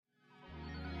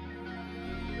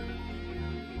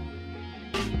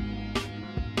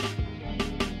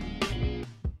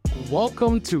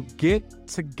Welcome to Get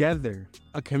Together,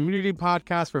 a community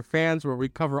podcast for fans where we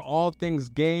cover all things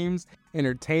games,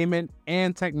 entertainment,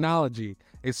 and technology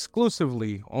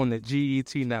exclusively on the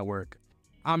GET network.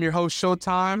 I'm your host,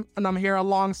 Showtime, and I'm here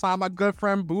alongside my good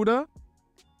friend, Buddha.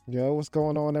 Yo, what's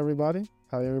going on, everybody?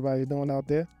 How everybody doing out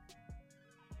there?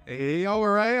 Hey, all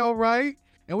right.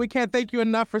 And we can't thank you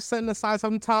enough for setting aside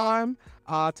some time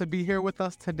to be here with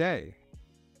us today.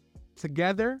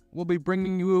 Together, we'll be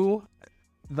bringing you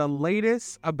the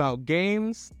latest about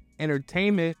games,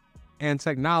 entertainment, and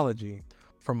technology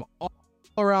from all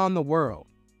around the world.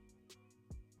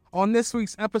 On this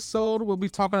week's episode, we'll be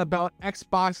talking about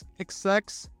Xbox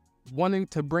execs wanting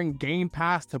to bring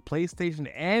Gamepass to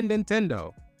PlayStation and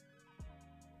Nintendo.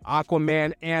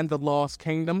 Aquaman and the Lost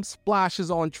Kingdom splashes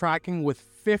on tracking with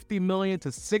 50 million to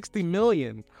 60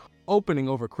 million opening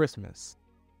over Christmas.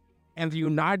 And the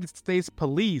United States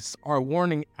Police are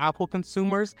warning Apple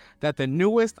consumers that the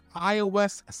newest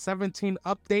iOS 17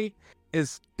 update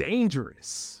is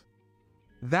dangerous.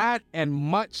 That and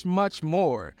much, much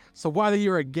more. So whether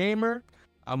you're a gamer,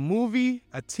 a movie,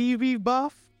 a TV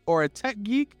buff, or a tech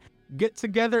geek, Get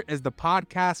Together is the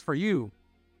podcast for you.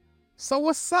 So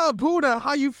what's up, Buddha?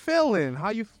 How you feeling?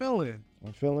 I'm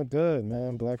feeling good,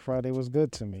 man. Black Friday was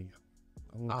good to me.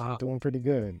 I'm doing pretty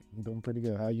good.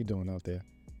 How you doing out there?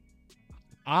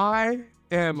 I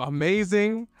am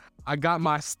amazing. I got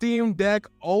my Steam Deck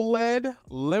OLED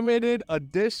limited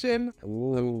edition.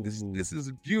 This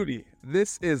is beauty.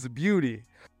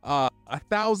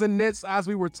 1,000 nits, as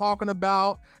we were talking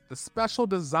about. The special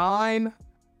design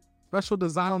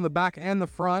on the back and the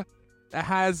front. It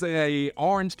has a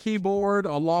orange keyboard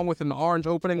along with an orange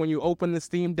opening when you open the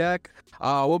Steam Deck.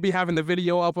 We'll be having the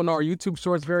video up on our YouTube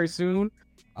shorts very soon.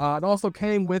 It also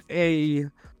came with a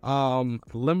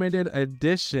limited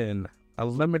edition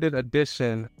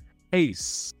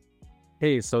case.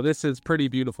 Hey, so this is pretty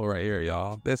beautiful right here,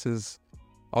 y'all. This is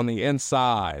on the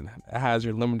inside. It has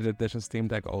your limited edition Steam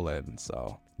Deck OLED.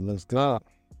 So looks good.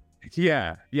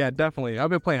 Yeah, definitely. I've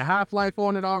been playing Half-Life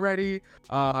on it already.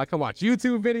 I can watch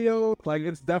YouTube videos. Like,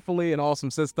 it's definitely an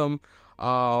awesome system.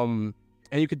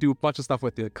 And you could do a bunch of stuff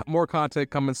with it. More content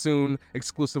coming soon,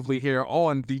 exclusively here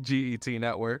on the GET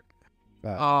network.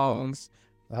 How's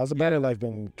the battery life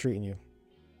been treating you?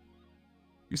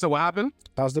 You said what happened?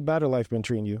 How's the battery life been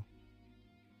treating you?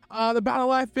 The battle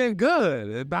life been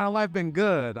good.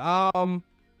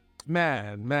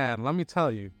 Man, let me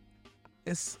tell you.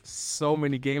 It's so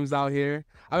many games out here.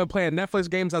 I've been playing Netflix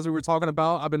games as we were talking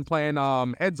about. I've been playing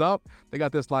Heads Up. They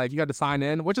got this, like, you got to sign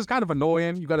in, which is kind of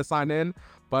annoying. You got to sign in.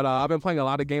 But I've been playing a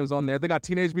lot of games on there. They got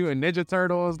Teenage Mutant Ninja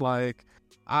Turtles. Like,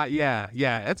 yeah,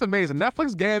 it's amazing.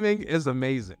 Netflix gaming is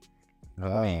amazing.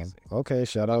 Okay,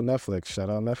 shout out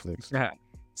Netflix. Yeah.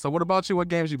 So what about you? What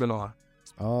games you been on?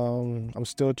 I'm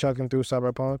still chugging through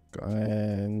Cyberpunk,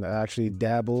 and I actually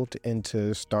dabbled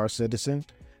into Star Citizen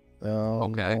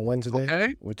on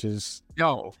Wednesday, which is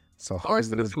so Star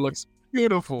Citizen looks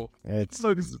beautiful.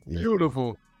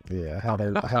 Beautiful. Yeah,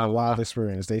 I had a wild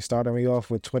experience. They started me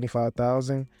off with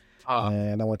 25,000,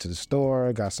 and I went to the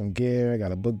store, got some gear,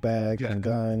 got a book bag, some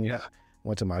guns,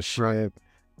 went to my ship,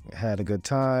 had a good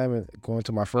time, going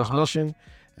to my first mission,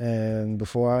 and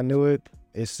before I knew it,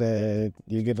 it said,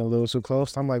 you're getting a little too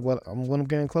close. I'm like, what I'm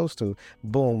getting close to?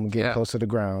 Boom, getting close to the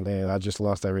ground, and I just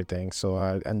lost everything. So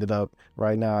I ended up,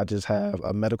 right now, I just have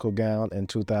a medical gown and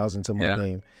 2,000 to my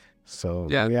name. So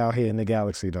we out here in the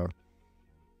galaxy, though.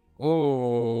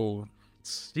 Oh,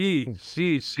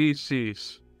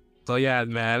 sheesh. So yeah,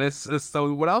 man, it's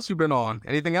so what else you been on?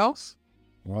 Anything else?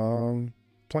 Playing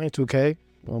 2K,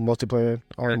 multiplayer.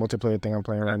 Only multiplayer thing I'm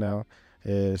playing right now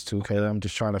is 2K. I'm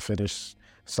just trying to finish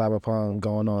Cyberpunk,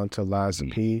 going on to Lies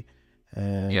of P,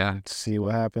 and see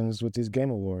what happens with these Game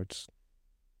Awards.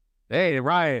 Hey,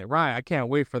 right. I can't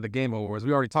wait for the Game Awards.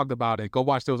 We already talked about it. Go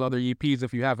watch those other EPs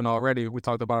if you haven't already. We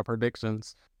talked about our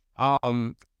predictions.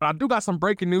 But I do got some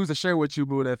breaking news to share with you,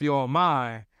 Buddha, if you don't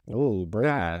mind. Oh,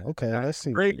 breaking. Okay, let's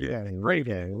see. Great.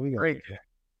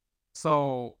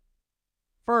 So,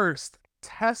 first,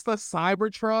 Tesla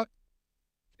Cybertruck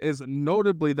is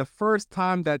notably the first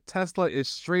time that Tesla is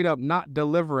straight up not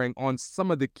delivering on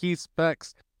some of the key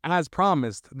specs as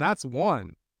promised. That's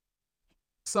one.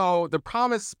 So the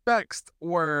promised specs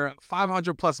were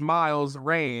 500 plus miles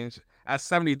range at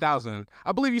 70,000.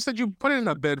 I believe you said you put in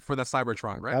a bid for the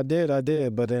Cybertruck, right? I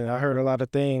did. But then I heard a lot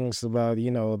of things about,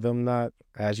 them not,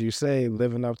 as you say,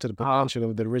 living up to the potential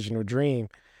of the original dream.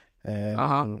 And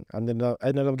I ended up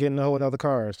getting a whole other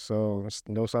car. So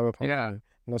no Cyberpunk.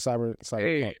 No cyberpunk.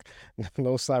 Hey,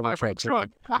 No Cyber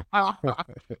cybertruck. truck.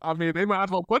 I mean, they might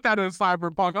as well put that in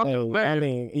Cyberpunk. I'm just Oh, I saying.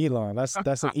 mean, Elon,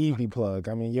 that's an EV plug.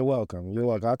 I mean, you're welcome. You're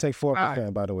welcome. I'll take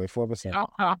 4%, by the way,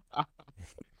 4%.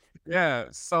 Yeah,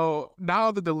 so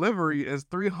now the delivery is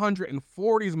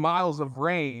 340 miles of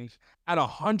range at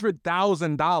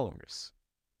 $100,000.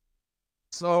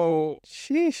 So,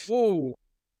 Sheesh. whoa,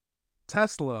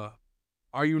 Tesla,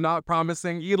 are you not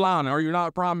promising? Elon, are you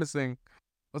not promising?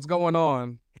 What's going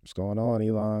on? What's going on,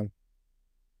 Elon?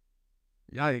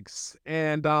 Yikes.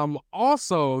 And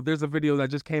also there's a video that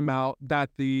just came out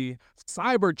that the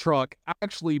Cybertruck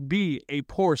actually be a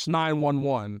Porsche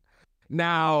 911.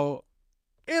 Now,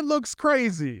 it looks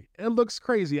crazy. It looks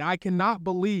crazy. I cannot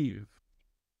believe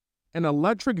an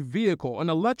electric vehicle, an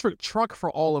electric truck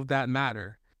for all of that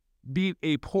matter, beat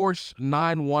a Porsche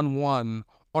 911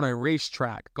 on a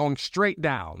racetrack going straight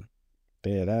down.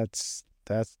 Yeah, that's.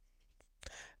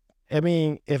 I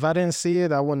mean, if I didn't see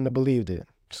it, I wouldn't have believed it.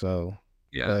 So,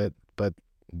 Yeah. but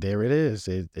there it is.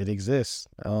 It exists.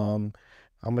 I'm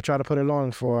gonna try to put it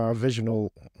on for our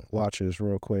visual watchers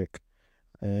real quick,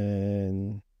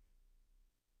 and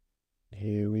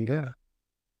here we go.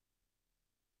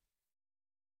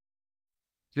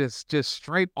 Just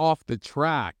straight off the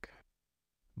track.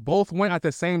 Both went at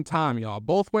the same time, y'all.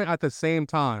 Both went at the same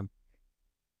time.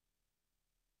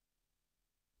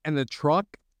 And the truck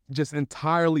just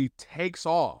entirely takes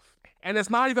off. And it's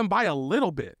not even by a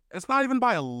little bit. It's not even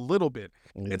by a little bit.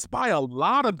 It's by a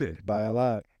lot of bit. By a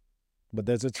lot. But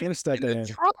there's a twist at the end.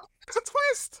 It's a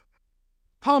twist.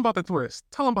 Tell them about the twist.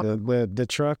 Tell them about the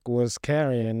truck was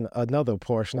carrying another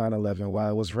Porsche 911 while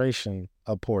it was racing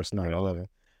a Porsche 911.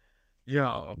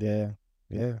 Yo.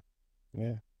 Yeah.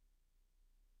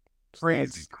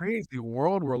 Crazy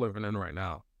world we're living in right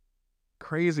now.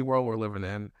 Crazy world we're living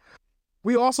in.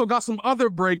 We also got some other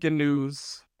breaking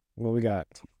news. What we got?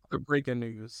 The breaking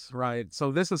news, right?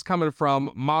 So this is coming from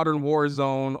Modern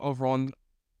Warzone over on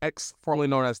X, formerly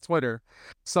known as Twitter.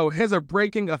 So his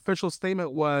breaking official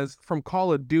statement was from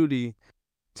Call of Duty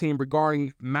team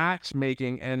regarding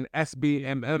matchmaking and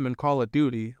SBMM in Call of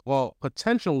Duty. Well,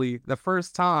 potentially the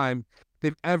first time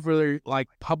they've ever like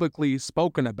publicly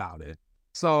spoken about it.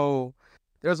 So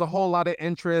there's a whole lot of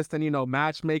interest in,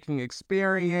 matchmaking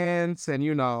experience and,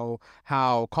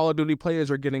 how Call of Duty players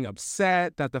are getting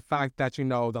upset that the fact that,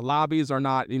 the lobbies are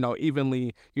not,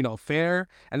 evenly, fair.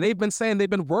 And they've been saying they've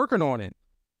been working on it.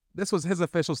 This was his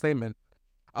official statement.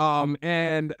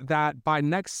 And that by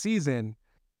next season,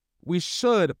 we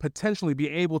should potentially be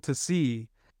able to see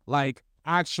like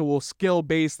actual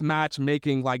skill-based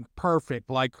matchmaking, like perfect,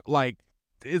 like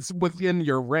it's within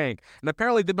your rank. And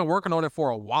apparently they've been working on it for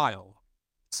a while.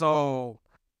 So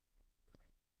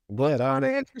but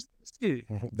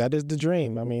interesting. That is the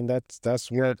dream. I mean,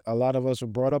 that's what a lot of us were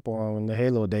brought up on in the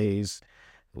Halo days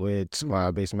with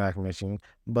squad-based matchmaking.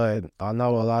 But I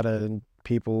know a lot of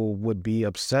people would be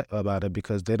upset about it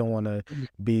because they don't want to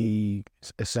be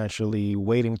essentially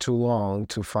waiting too long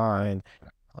to find,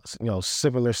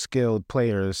 similar skilled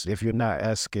players if you're not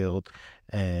as skilled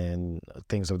and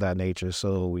things of that nature.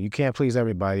 So you can't please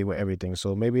everybody with everything.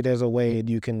 So maybe there's a way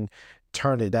you can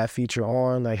turn that feature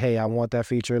on, like, hey, I want that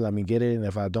feature, let me get it. And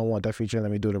if I don't want that feature, let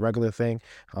me do the regular thing.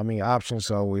 I mean, options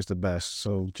are always the best.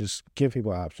 So just give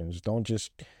people options. Don't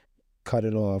just cut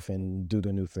it off and do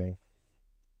the new thing.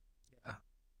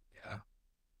 Yeah.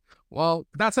 Well,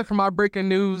 that's it for my breaking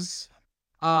news.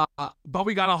 But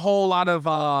we got a whole lot of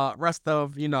rest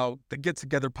of, the Get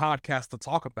Together podcast to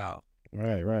talk about.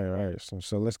 Right.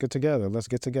 So let's get together.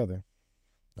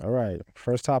 All right.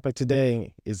 First topic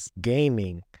today is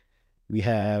gaming. We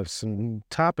have some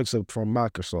topics up from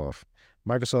Microsoft.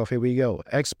 Here we go.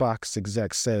 Xbox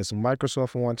exec says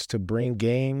Microsoft wants to bring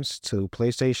games to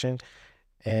PlayStation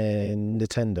and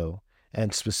Nintendo,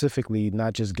 and specifically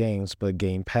not just games, but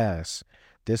Gamepass.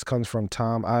 This comes from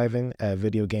Tom Ivan at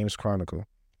Video Games Chronicle.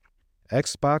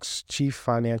 Xbox chief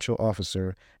financial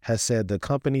officer has said the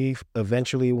company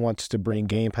eventually wants to bring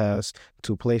Game Pass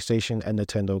to PlayStation and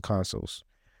Nintendo consoles.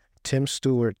 Tim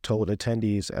Stewart told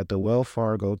attendees at the Wells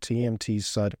Fargo TMT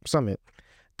Summit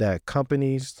that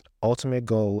company's ultimate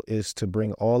goal is to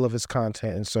bring all of its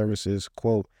content and services,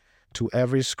 quote, to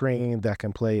every screen that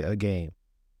can play a game.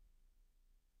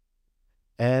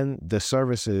 And the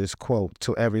services, quote,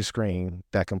 to every screen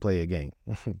that can play a game.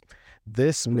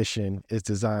 This mission is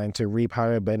designed to reap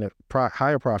higher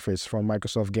profits from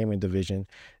Microsoft gaming division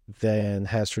than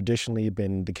has traditionally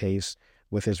been the case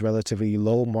with its relatively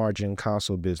low-margin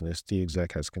console business, the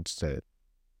exec has said.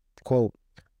 Quote,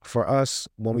 for us,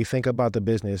 when we think about the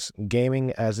business,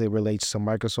 gaming as it relates to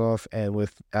Microsoft and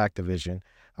with Activision,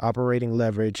 Operating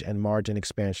leverage and margin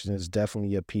expansion is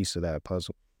definitely a piece of that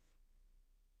puzzle.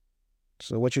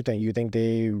 So what you think? You think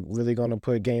they really gonna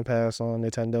put Game Pass on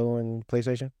Nintendo and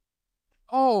PlayStation?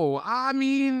 Oh, I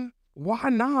mean, why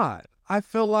not? I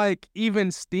feel like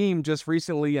even Steam just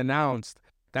recently announced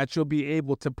that you'll be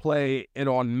able to play it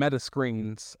on meta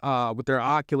screens with their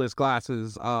Oculus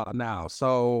glasses now.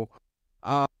 So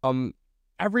um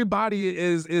everybody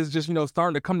is just,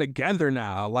 starting to come together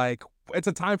now. Like it's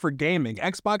a time for gaming.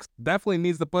 Xbox definitely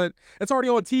needs to put it's already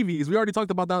on TVs. We already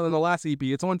talked about that in the last EP.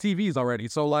 It's on TVs already.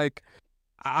 So like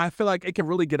I feel like it can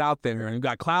really get out there, and you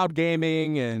got cloud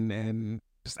gaming and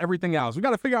just everything else. We got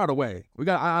to figure out a way.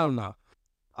 I don't know.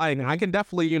 I can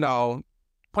definitely,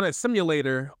 put a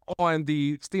simulator on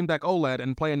the Steam Deck OLED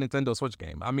and play a Nintendo Switch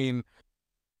game. I mean,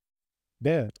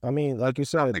 Yeah, I mean, like you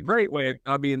that's said, a great way.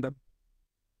 I mean,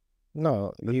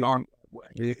 no, the you, darn way.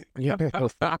 you,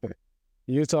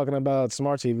 you're talking about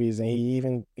smart TVs, and he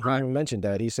Right. even mentioned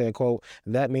that. He said, "quote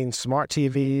That means smart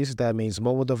TVs. That means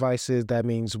mobile devices. That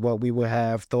means what we would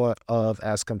have thought of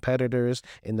as competitors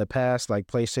in the past, like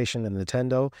PlayStation and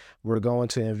Nintendo. We're going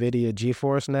to NVIDIA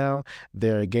GeForce now.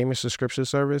 They're a gaming subscription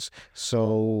service.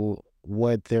 So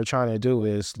what they're trying to do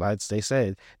is, like they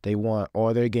said, they want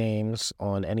all their games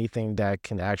on anything that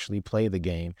can actually play the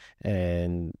game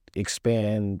and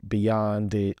expand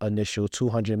beyond the initial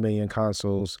 200 million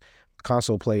console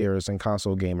players and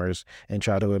console gamers, and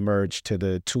try to emerge to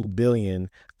the 2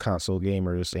 billion console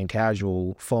gamers and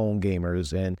casual phone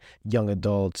gamers and young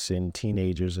adults and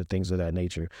teenagers and things of that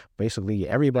nature. Basically,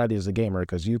 everybody is a gamer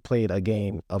because you played a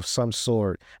game of some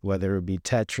sort, whether it be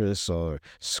Tetris or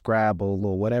Scrabble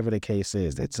or whatever the case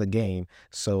is. It's a game.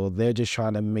 So they're just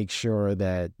trying to make sure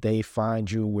that they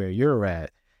find you where you're at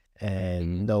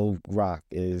and no rock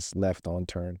is left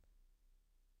unturned.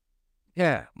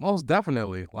 Yeah, most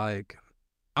definitely. Like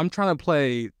I'm trying to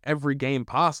play every game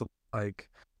possible. Like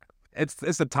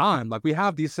it's a time. Like we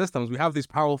have these systems, we have these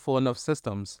powerful enough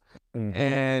systems, Mm-hmm.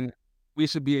 and we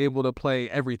should be able to play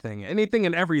everything, anything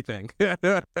and everything.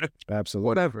 Absolutely.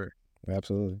 Whatever.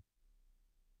 Absolutely.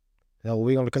 Now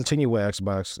we're going to continue with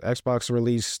Xbox. Xbox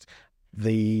released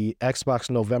the Xbox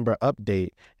November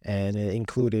update, and it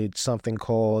included something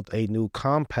called a new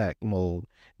compact mode.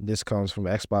 This comes from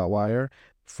Xbox Wire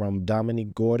from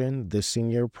Dominique Gordon, the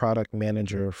senior product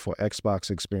manager for Xbox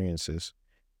Experiences.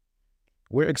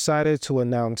 We're excited to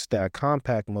announce that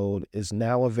compact mode is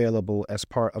now available as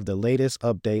part of the latest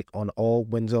update on all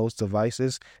Windows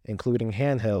devices, including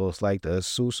handhelds like the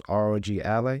Asus ROG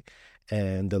Ally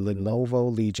and the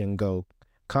Lenovo Legion Go.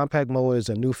 Compact mode is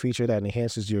a new feature that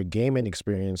enhances your gaming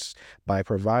experience by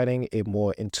providing a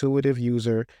more intuitive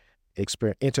user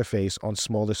interface on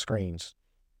smaller screens.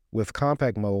 With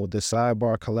compact mode, the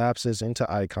sidebar collapses into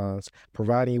icons,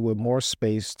 providing you with more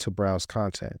space to browse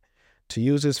content. To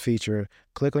use this feature,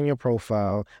 click on your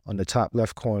profile on the top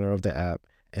left corner of the app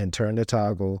and turn the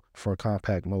toggle for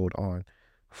compact mode on.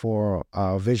 For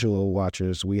our visual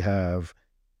watchers, we have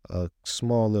a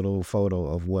small little photo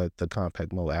of what the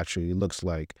compact mode actually looks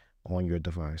like on your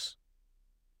device.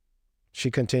 She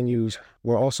continues,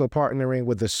 we're also partnering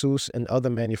with Asus and other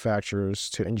manufacturers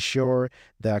to ensure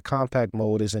that compact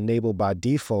mode is enabled by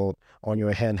default on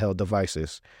your handheld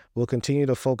devices. We'll continue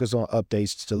to focus on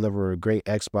updates to deliver a great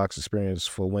Xbox experience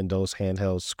for Windows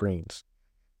handheld screens.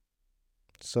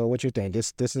 So what you think?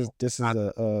 This is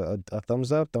a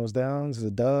thumbs up, thumbs down, this is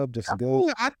a dub, this is good.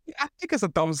 Yeah, I think it's a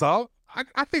thumbs up.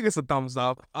 I think it's a thumbs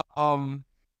up.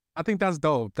 I think that's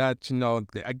dope. That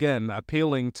again,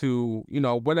 appealing to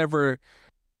whatever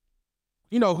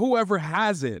whoever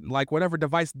has it, like whatever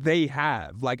device they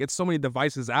have. Like it's so many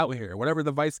devices out here. Whatever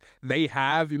device they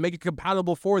have, you make it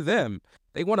compatible for them.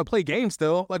 They want to play games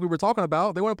still, like we were talking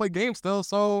about. They want to play games still.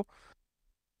 So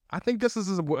I think this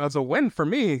is as a win for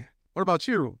me. What about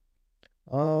you?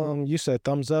 You said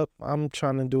thumbs up. I'm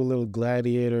trying to do a little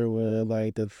gladiator where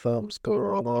like the thumbs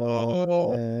go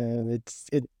up and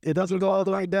it doesn't go all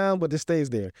the way down, but it stays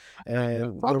there.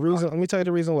 And the reason, let me tell you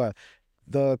the reason why.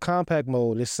 The compact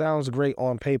mode, it sounds great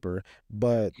on paper,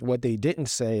 but what they didn't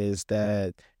say is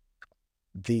that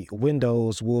the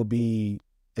Windows will be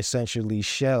essentially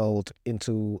shelled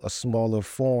into a smaller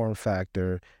form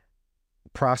factor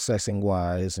processing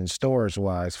wise and storage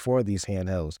wise for these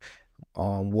handhelds.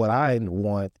 What I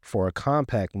want for a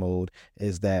compact mode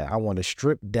is that I want a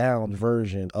stripped down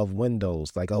version of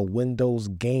Windows, like a Windows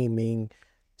gaming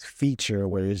feature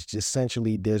where it's just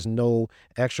essentially there's no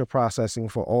extra processing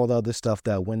for all the other stuff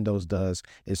that Windows does.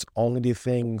 It's only the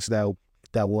things that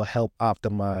will help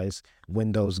optimize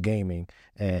Windows gaming.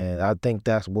 And I think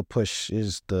that's what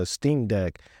pushes the Steam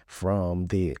Deck from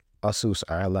the Asus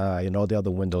Ally and all the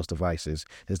other Windows devices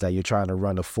is that you're trying to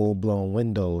run a full-blown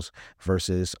Windows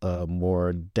versus a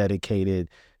more dedicated,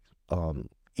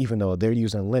 even though they're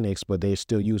using Linux, but they're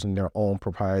still using their own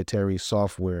proprietary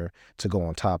software to go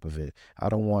on top of it. I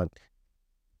don't want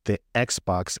the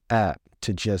Xbox app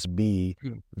to just be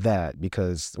that,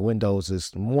 because Windows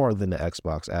is more than the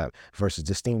Xbox app versus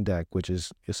the Steam Deck, which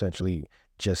is essentially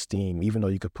just Steam, even though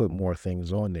you could put more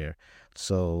things on there.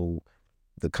 So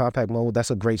the compact mode, that's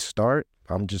a great start.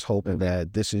 I'm just hoping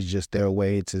that this is just their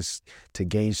way to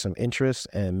gauge some interest,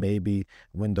 and maybe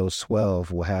Windows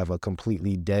 12 will have a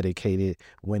completely dedicated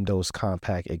Windows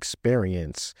compact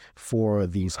experience for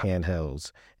these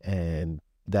handhelds, and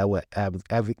that would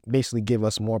basically give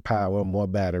us more power, more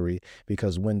battery,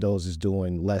 because Windows is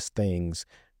doing less things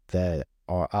that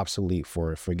are obsolete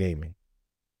for gaming.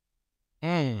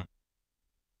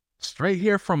 Straight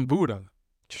here from Buddha.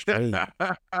 Straight.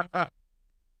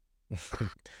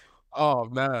 Oh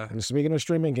man. And speaking of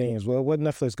streaming games, well, what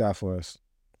Netflix got for us?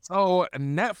 So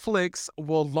Netflix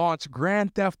will launch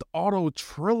Grand Theft Auto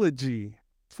Trilogy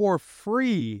for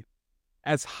free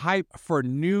as hype for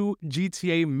new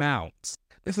GTA mounts.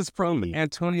 This is from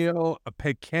Antonio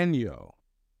Pequeño.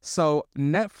 So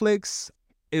Netflix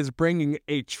is bringing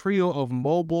a trio of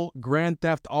mobile Grand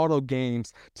Theft Auto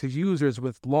games to users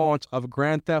with launch of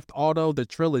Grand Theft Auto The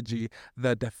Trilogy,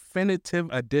 the definitive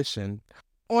edition,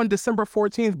 on December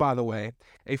 14th, by the way,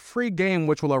 a free game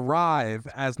which will arrive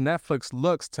as Netflix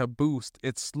looks to boost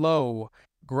its slow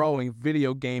growing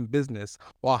video game business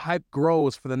while hype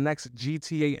grows for the next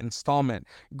GTA installment,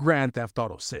 Grand Theft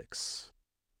Auto 6.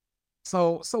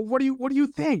 So what do you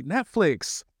think?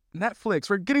 Netflix,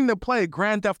 we're getting to play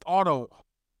Grand Theft Auto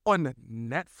on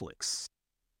Netflix.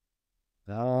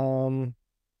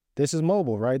 This is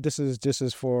mobile, right? This is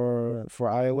for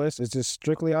iOS. Is this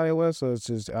strictly iOS, or is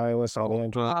this iOS and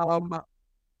Android?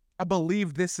 I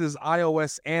believe this is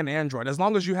iOS and Android, as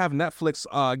long as you have Netflix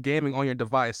gaming on your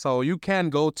device. So you can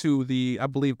go to the, I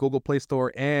believe, Google Play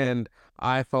Store and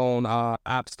iPhone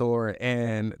App Store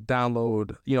and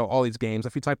download, all these games.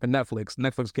 If you type in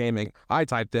Netflix gaming, I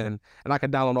typed in, and I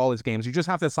can download all these games. You just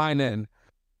have to sign in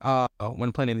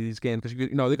when playing these games, because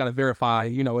they got to verify,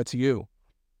 it's you.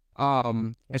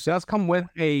 It does come with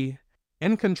a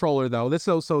end controller though. This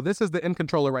is the end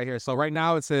controller right here. So right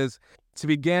now it says, to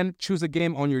begin, choose a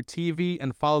game on your TV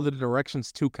and follow the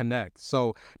directions to connect.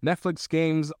 So Netflix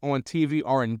games on TV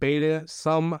are in beta.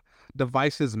 Some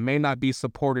devices may not be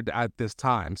supported at this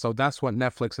time. So that's what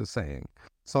Netflix is saying.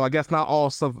 So I guess not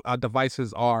all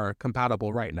devices are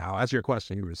compatible right now, as your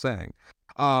question you were saying.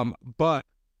 But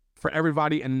for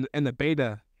everybody in the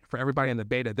beta,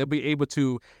 they'll be able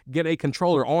to get a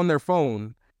controller on their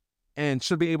phone and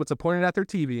should be able to point it at their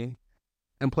TV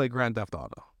and play Grand Theft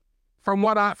Auto. From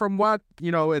what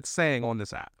it's saying on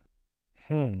this app.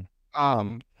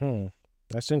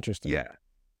 That's interesting. Yeah.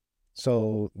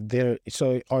 So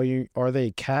are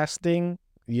they casting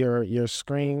your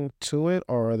screen to it,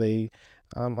 or are they?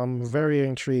 I'm very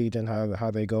intrigued in how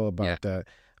they go about that.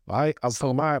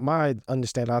 From my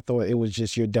understanding, I thought it was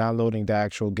just you're downloading the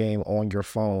actual game on your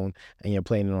phone and you're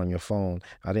playing it on your phone.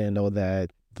 I didn't know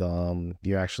that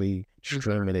you're actually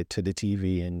streaming it to the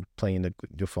TV and playing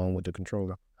your phone with the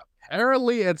controller.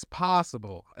 Apparently it's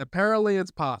possible.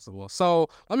 So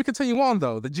let me continue on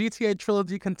though. The GTA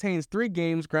trilogy contains 3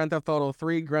 games: Grand Theft Auto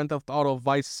 3, Grand Theft Auto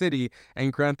Vice City,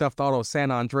 and Grand Theft Auto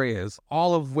San Andreas,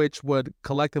 all of which would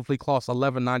collectively cost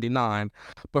 $11.99,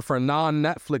 but for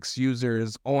non-Netflix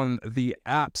users on the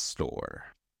App Store.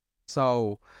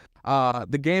 So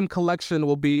the game collection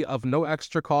will be of no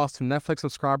extra cost to Netflix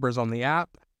subscribers on the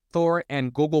App Store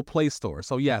and Google Play Store.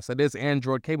 So yes, it is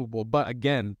Android capable, but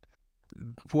again,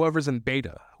 whoever's in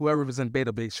beta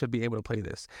should be able to play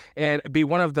this and be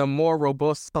one of the more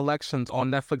robust selections on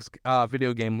Netflix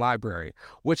video game library,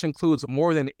 which includes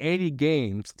more than 80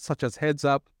 games such as Heads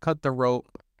Up, Cut the Rope,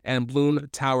 and Bloon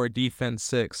Tower Defense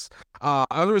 6.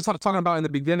 I was talking about in the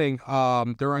beginning,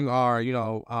 during our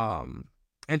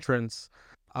entrance,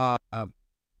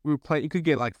 we were playing. You could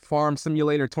get like Farm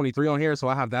Simulator 23 on here, so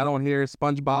I have that on here.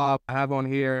 SpongeBob I have on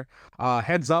here.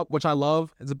 Heads Up, which I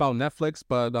love. It's about Netflix,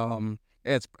 but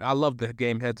I love the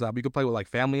game Heads Up. You could play with like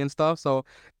family and stuff, so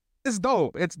it's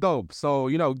dope.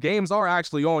 So games are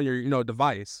actually on your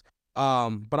device.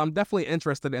 But I'm definitely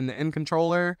interested in the end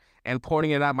controller and pointing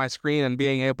it at my screen and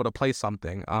being able to play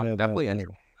something. Definitely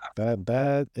interested.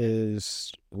 That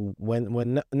is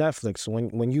when Netflix,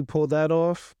 when you pull that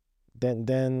off,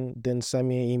 then send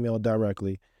me an email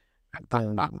directly.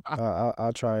 Then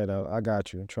I'll try it out. I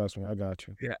got you. Trust me, I got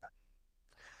you. Yeah.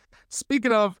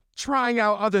 Speaking of trying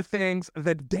out other things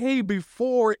the day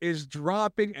before is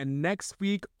dropping and next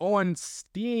week on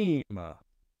Steam.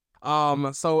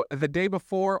 So the day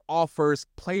before offers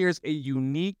players a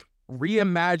unique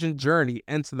reimagined journey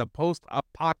into the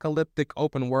post-apocalyptic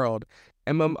open world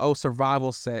MMO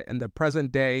survival set in the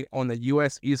present day on the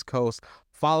US East Coast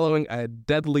following a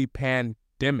deadly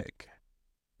pandemic.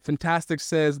 Fantastic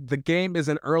says the game is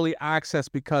in early access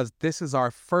because this is our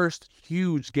first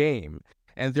huge game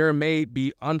and there may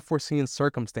be unforeseen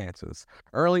circumstances.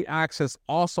 Early access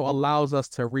also allows us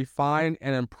to refine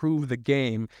and improve the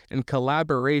game in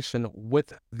collaboration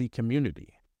with the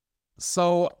community.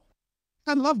 So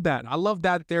I love that. I love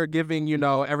that they're giving,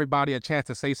 everybody a chance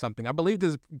to say something. I believe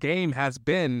this game has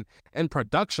been in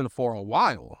production for a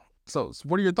while. So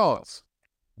what are your thoughts?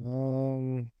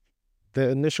 The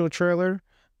initial trailer,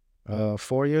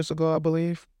 4 years ago, I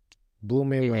believe, blew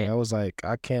me away. I was like,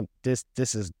 I can't. This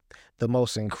is the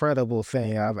most incredible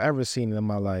thing I've ever seen in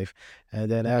my life.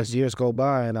 And then as years go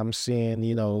by, and I'm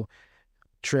seeing,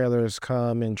 trailers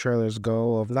come and trailers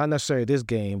go of not necessarily this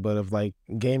game, but of like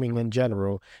gaming in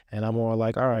general. And I'm more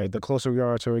like, all right, the closer we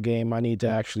are to a game, I need to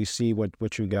actually see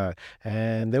what you got.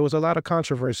 And there was a lot of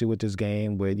controversy with this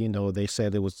game where, they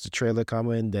said it was the trailer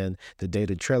coming. Then the day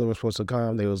the trailer was supposed to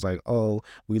come, they was like, oh,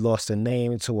 we lost a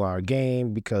name to our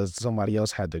game because somebody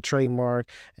else had the trademark.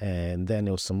 And then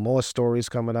there was some more stories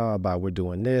coming out about we're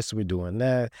doing this, we're doing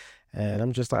that. And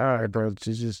I'm just like, all right, bro,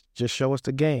 just show us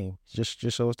the game. Just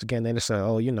show us the game. Then they said,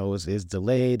 oh, it's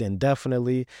delayed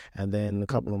indefinitely. And then a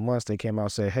couple of months they came out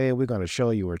and said, hey, we're gonna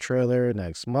show you a trailer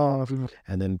next month.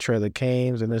 And then the trailer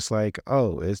came, and it's like,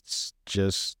 oh, it's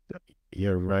just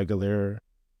your regular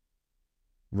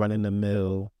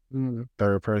run-in-the-mill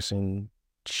third-person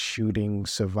shooting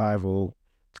survival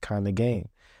kind of game.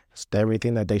 It's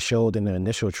everything that they showed in the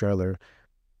initial trailer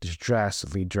is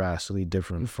drastically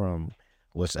different from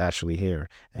what's actually here.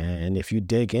 And if you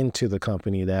dig into the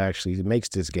company that actually makes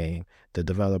this game, the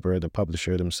developer, the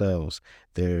publisher themselves,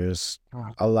 there's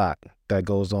a lot that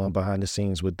goes on behind the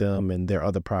scenes with them and their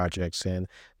other projects. And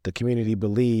the community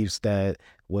believes that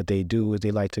what they do is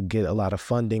they like to get a lot of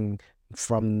funding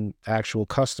from actual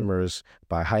customers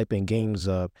by hyping games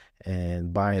up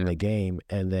and buying the game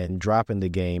and then dropping the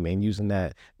game and using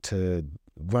that to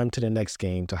run to the next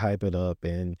game to hype it up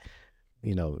and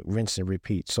rinse and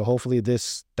repeat. So hopefully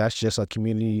that's just a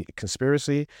community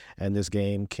conspiracy and this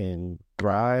game can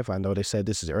thrive. I know they said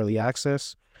this is early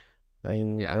access.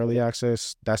 Early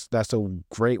access, that's a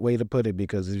great way to put it,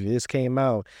 because if this came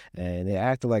out and it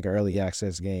acted like an early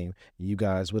access game, you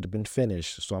guys would have been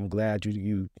finished. So I'm glad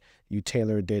you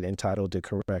tailored it and titled it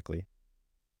correctly.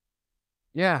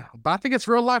 Yeah, but I think it's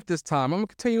real life this time. I'm gonna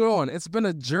continue on. It's been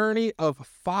a journey of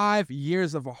 5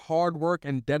 years of hard work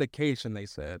and dedication, they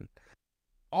said.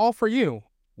 All for you.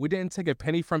 We didn't take a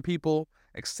penny from people,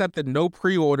 accepted no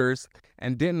pre-orders,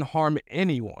 and didn't harm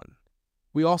anyone.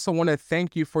 We also want to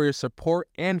thank you for your support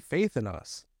and faith in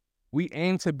us. We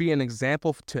aim to be an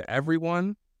example to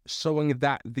everyone, showing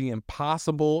that the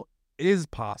impossible is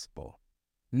possible.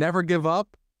 Never give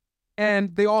up.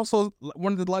 And they also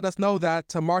wanted to let us know that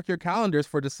to mark your calendars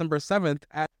for December 7th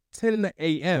at 10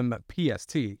 a.m.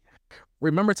 PST.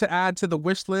 Remember to add to the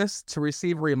wish list to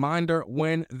receive a reminder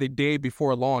when the day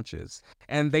before launches.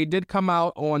 And they did come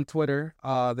out on Twitter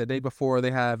the day before. They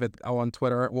have it on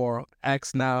Twitter, or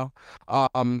X now,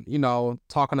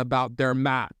 talking about their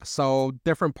map. So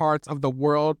different parts of the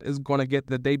world is going to get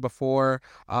the day before,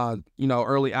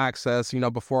 early access,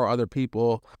 before other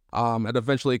people. It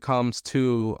eventually comes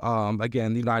to,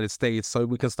 again, the United States. So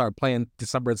we can start playing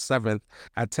December 7th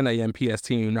at 10 a.m.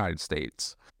 PST in the United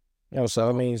States. So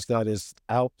that means that it's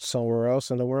out somewhere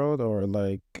else in the world, or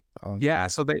like yeah,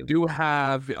 so they do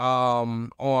have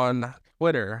on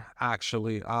Twitter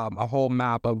actually a whole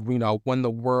map of when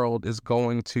the world is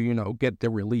going to get the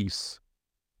release,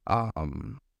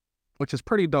 which is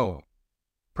pretty dope.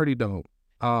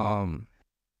 I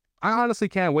honestly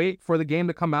can't wait for the game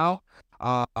to come out.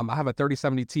 I have a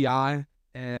 3070 Ti, and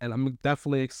I'm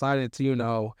definitely excited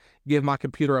to give my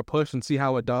computer a push and see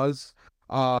how it does.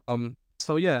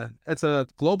 So yeah, it's a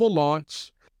global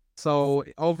launch. So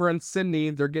over in Sydney,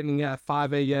 they're getting it at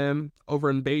 5 a.m. Over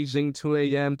in Beijing, 2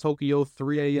 a.m. Tokyo,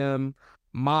 3 a.m.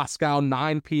 Moscow,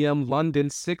 9 p.m.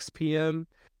 London, 6 p.m.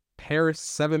 Paris,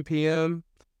 7 p.m.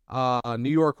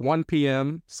 New York, 1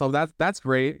 p.m. So that's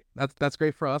great. That's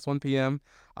great for us, 1 p.m.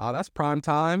 That's prime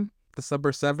time,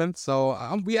 December 7th. So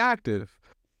I'll be active.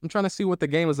 I'm trying to see what the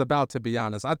game is about, to be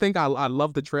honest. I think I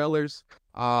love the trailers.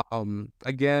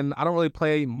 Again, I don't really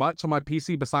play much on my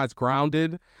PC besides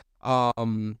Grounded.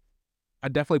 I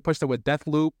definitely pushed it with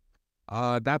Deathloop.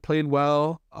 That played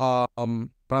well. But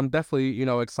I'm definitely, you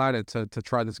know, excited to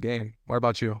try this game. What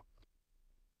about you?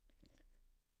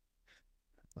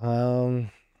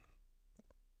 Um,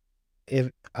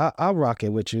 if I'll rock it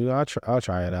with you, I'll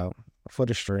try it out for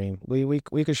the stream. We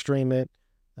could stream it,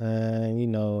 and you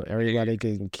know everybody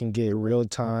can get real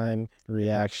time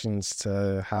reactions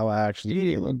to how I actually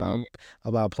feel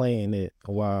about playing it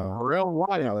Real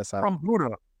life while it's out. from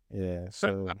Buddha. Yeah,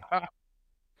 so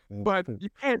But you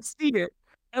can't see it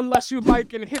unless you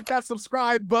like and hit that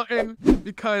subscribe button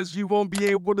because you won't be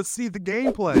able to see the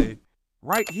gameplay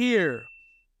right here.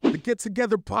 The Get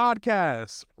Together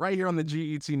podcast right here on the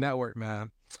GET network, man.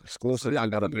 exclusive. So y'all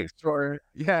gotta make sure.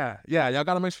 Yeah, y'all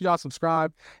gotta make sure y'all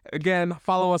subscribe. Again,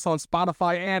 follow us on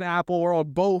Spotify and Apple. We're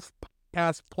on both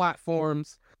podcast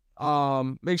platforms.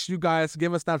 Make sure you guys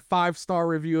give us that 5-star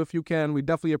review if you can. We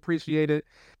definitely appreciate it.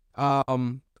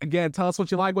 Again, tell us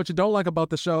what you like, what you don't like about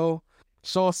the show.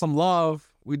 Show us some love.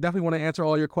 We definitely want to answer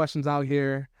all your questions out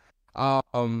here.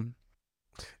 And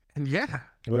yeah.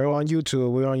 We're on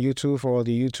YouTube. We're on YouTube for all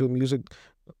the YouTube music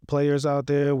players out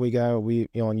there. We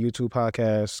on YouTube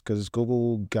podcasts because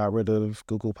Google got rid of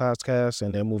Google Podcasts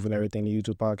and they're moving everything to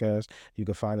YouTube Podcasts. You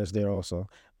can find us there also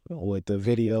with the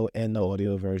video and the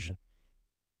audio version.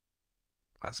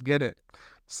 Let's get it.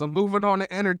 So moving on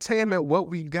to entertainment, what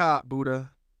we got,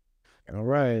 Buddha? All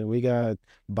right, we got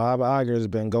Bob Iger's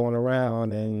been going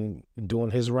around and doing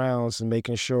his rounds and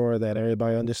making sure that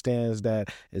everybody understands that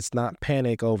it's not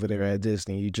panic over there at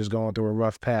Disney. You're just going through a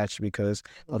rough patch because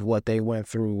of what they went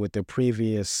through with the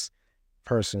previous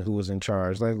person who was in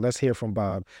charge. Let's hear from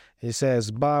Bob. He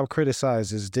says, Bob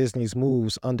criticizes Disney's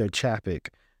moves under Chapek.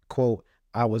 Quote,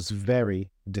 I was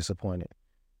very disappointed.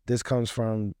 This comes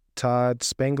from Todd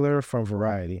Spangler from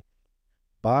Variety.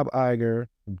 Bob Iger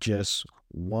just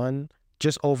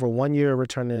over 1 year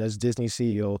returning as Disney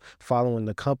CEO following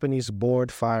the company's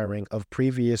board firing of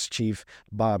previous chief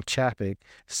Bob Chapek,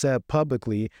 said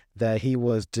publicly that he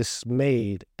was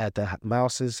dismayed at the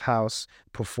Mouse's House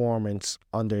performance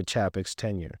under Chapek's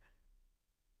tenure.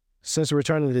 Since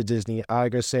returning to Disney,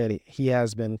 Iger said he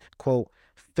has been, quote,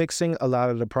 fixing a lot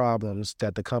of the problems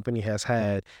that the company has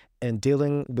had and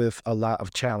dealing with a lot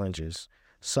of challenges.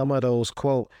 Some of those,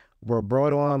 quote, were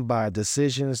brought on by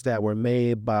decisions that were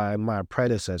made by my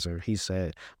predecessor, he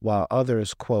said, while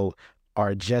others, quote,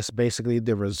 are just basically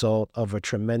the result of a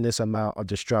tremendous amount of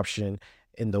disruption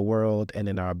in the world and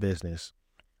in our business.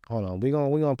 Hold on, we're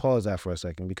gonna pause that for a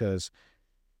second because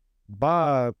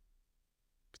Bob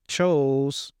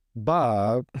chose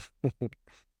Bob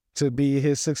to be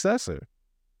his successor.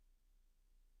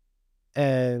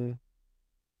 And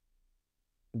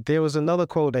there was another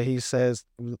quote that he says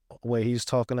where he's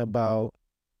talking about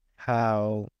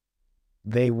how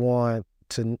they want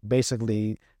to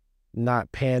basically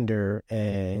not pander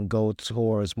and go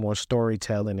towards more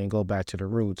storytelling and go back to the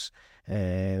roots.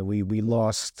 And we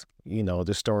lost,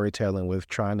 the storytelling with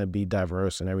trying to be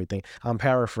diverse and everything. I'm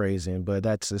paraphrasing, but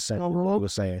that's essentially what he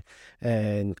was saying.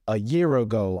 And a year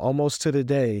ago, almost to the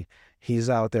day,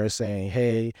 he's out there saying,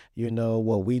 hey,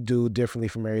 what we do differently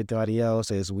from everybody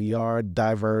else is we are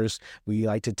diverse. We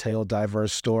like to tell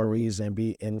diverse stories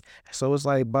and so it's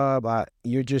like, Bob,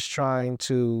 you're just trying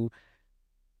to,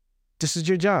 this is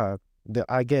your job.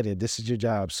 I get it. This is your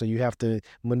job. So you have to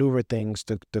maneuver things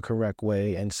the correct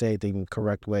way and say things the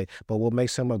correct way. But what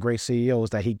makes him a great CEO is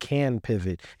that he can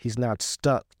pivot. He's not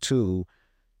stuck to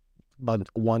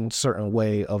one certain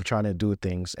way of trying to do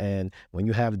things. And when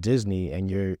you have Disney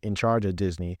and you're in charge of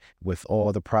Disney with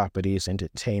all the properties,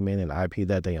 entertainment and IP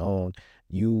that they own,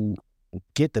 you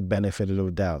get the benefit of the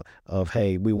doubt of,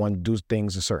 hey, we want to do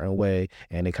things a certain way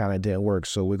and it kind of didn't work.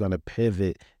 So we're going to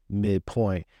pivot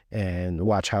midpoint and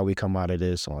watch how we come out of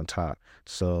this on top.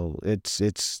 So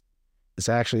it's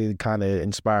actually kind of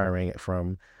inspiring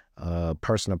from a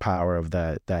person of power of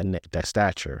that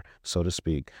stature, so to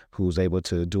speak, who's able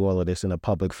to do all of this in a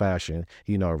public fashion,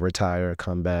 retire,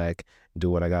 come back, do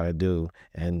what I got to do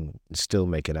and still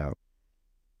make it out.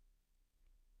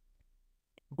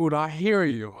 Dude, I hear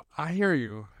you.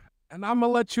 And I'm gonna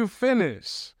let you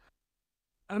finish.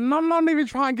 And I'm not even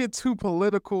trying to get too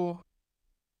political.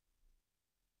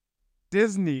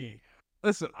 Disney.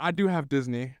 Listen, I do have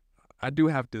Disney.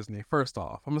 First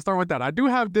off, I'm gonna start with that. I do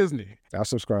have Disney. I'll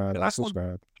subscribe.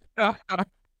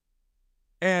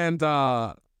 And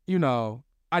I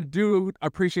do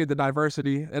appreciate the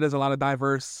diversity. It is a lot of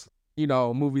diverse,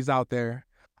 movies out there.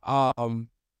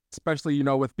 Especially,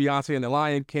 with Beyonce and the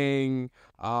Lion King,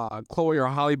 Chloe or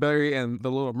Halle Berry and The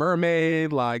Little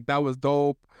Mermaid, like that was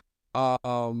dope.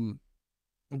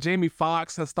 Jamie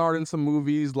Foxx has starred in some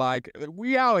movies. Like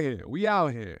we out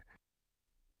here.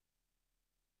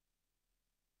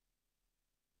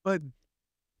 but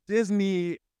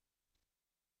Disney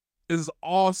is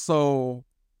also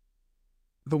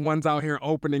the ones out here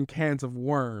opening cans of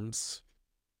worms.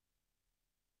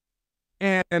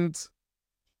 And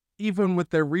even with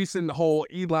their recent whole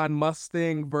Elon Musk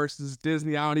thing versus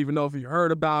Disney, I don't even know if you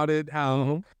heard about it,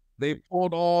 how they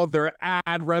pulled all their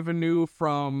ad revenue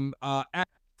from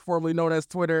formerly known as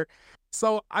Twitter.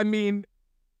 So, I mean,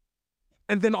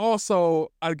 and then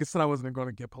also, I guess I wasn't going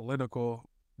to get political.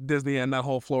 Disney and that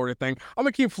whole Florida thing. I'm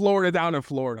gonna keep Florida down in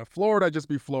Florida. Florida just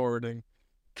be Floriding.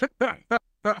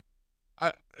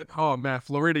 I, oh man,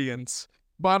 Floridians.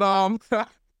 But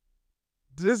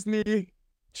Disney.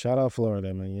 Shout out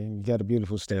Florida, man. You got a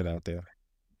beautiful state out there.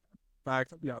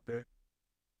 Facts, I'll be out there.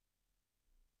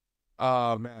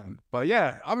 Oh man, but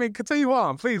yeah, I mean, continue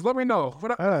on, please. Let me know. All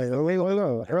right, wait.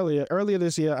 Earlier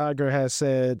this year, Iger had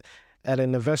said at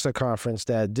an investor conference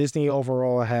that Disney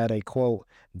overall had a quote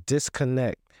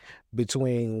disconnect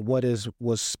between what is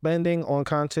was spending on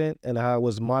content and how it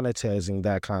was monetizing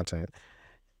that content,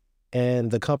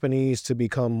 and the companies to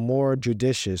become more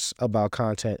judicious about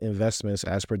content investments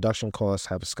as production costs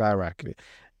have skyrocketed.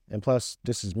 And plus,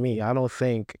 this is me. I don't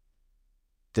think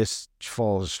this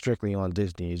falls strictly on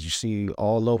Disney. As you see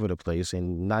all over the place,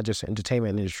 and not just the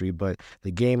entertainment industry, but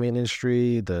the gaming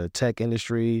industry, the tech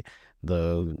industry,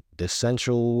 the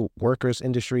essential workers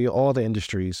industry, all the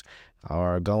industries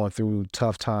are going through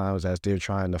tough times as they're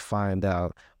trying to find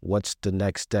out what's the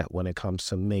next step when it comes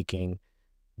to making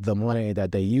the money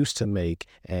that they used to make.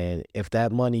 And if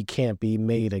that money can't be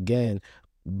made again,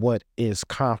 what is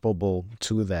comparable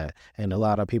to that? And a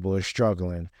lot of people are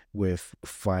struggling with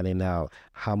finding out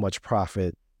how much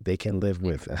profit they can live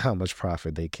with and how much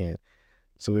profit they can't.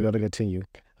 So we're going to continue.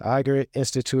 Iger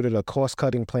instituted a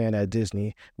cost-cutting plan at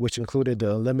Disney, which included the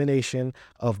elimination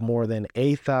of more than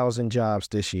 8,000 jobs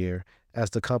this year, as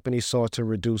the company sought to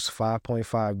reduce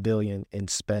 $5.5 billion in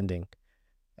spending.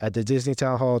 At the Disney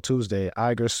Town Hall Tuesday,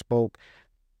 Iger spoke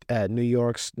at New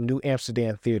York's New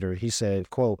Amsterdam Theater. He said,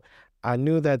 quote, "I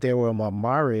knew that there were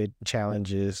myriad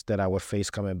challenges that I would face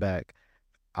coming back.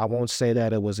 I won't say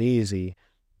that it was easy,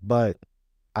 but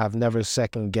I've never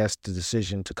second-guessed the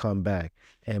decision to come back,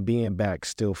 and being back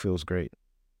still feels great."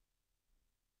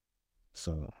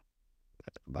 So,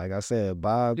 like I said,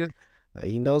 Bob,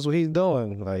 he knows what he's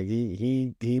doing. Like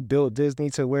he built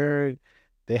Disney to where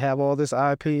they have all this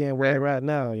IP and where they're at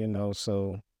now, you know.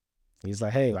 So he's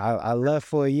like, hey, I left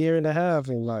for a year and a half,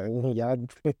 and like y'all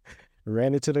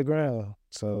ran it to the ground.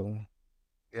 So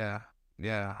yeah,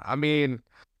 I mean,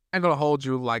 I ain't gonna hold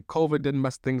you. Like, COVID didn't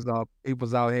mess things up.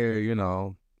 People's out here, you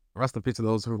know. Rest in peace to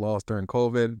those who lost during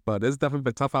COVID, but it's definitely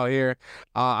been tough out here.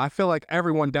 I feel like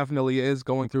everyone definitely is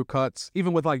going through cuts.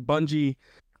 Even with like Bungie,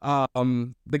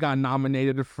 they got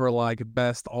nominated for like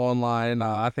best online,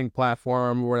 I think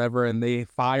platform or whatever, and they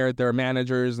fired their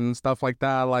managers and stuff like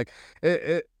that. Like,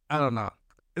 I don't know.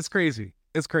 It's crazy.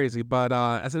 It's crazy, but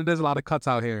as there's a lot of cuts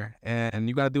out here, and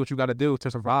you got to do what you got to do to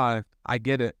survive. I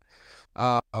get it.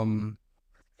 Um,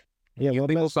 yeah, you what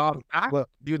think we'll messed bounce back? what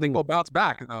Do you think we'll bounce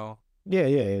back? No.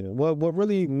 yeah. What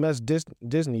really messed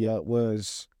Disney up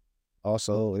was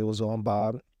also it was on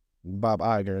Bob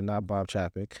Iger, not Bob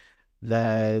Chapek,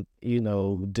 that you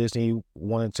know Disney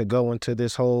wanted to go into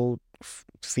this whole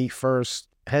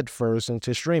head first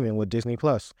into streaming with Disney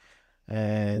Plus.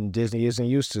 And Disney isn't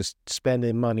used to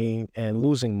spending money and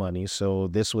losing money, so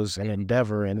this was an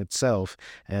endeavor in itself.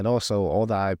 And also all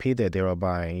the IP that they were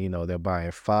buying, you know, they're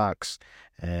buying Fox,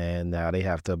 and now they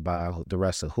have to buy the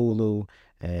rest of Hulu,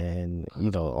 and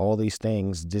you know all these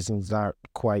things. Disney's not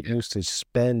quite used to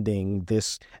spending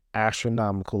this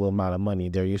astronomical amount of money.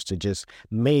 They're used to just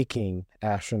making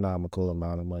astronomical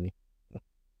amount of money.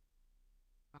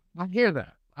 I hear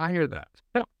that. I hear that.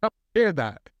 I hear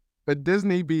that. But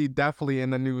Disney be definitely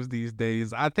in the news these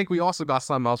days. I think we also got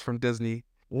something else from Disney.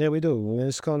 Yeah, we do.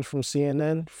 This comes from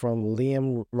CNN, from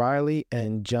Liam Riley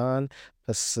and John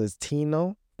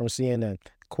Pasatino from CNN.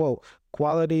 Quote,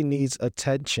 "Quality needs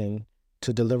attention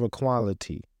to deliver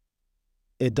quality.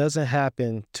 It doesn't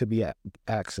happen to be an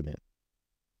accident."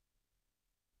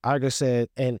 Iger said,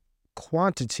 and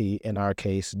quantity, in our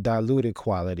case, diluted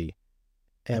quality,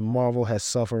 and Marvel has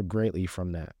suffered greatly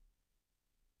from that.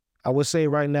 I would say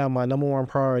right now, my number one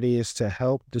priority is to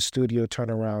help the studio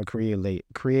turn around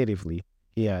creatively,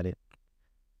 he added.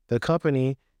 The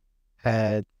company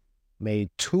had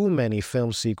made too many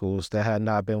film sequels that had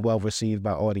not been well received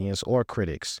by audience or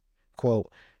critics.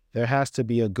 Quote, "There has to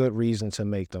be a good reason to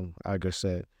make them," Iger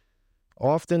said.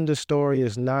 "Often the story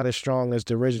is not as strong as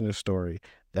the original story.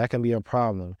 That can be a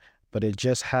problem, but it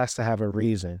just has to have a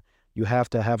reason. You have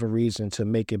to have a reason to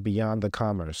make it beyond the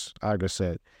commerce," Iger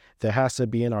said. there has to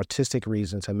be an artistic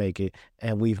reason to make it,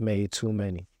 and we've made too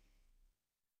many.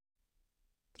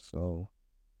 So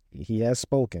he has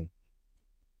spoken.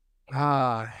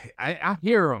 I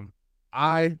hear him.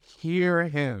 I hear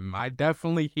him. I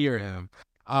definitely hear him.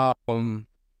 Um,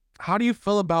 how do you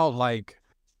feel about like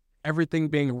everything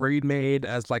being remade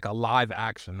as like a live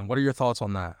action? What are your thoughts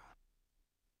on that?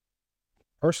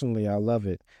 Personally, I love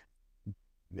it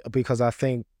because I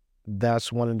think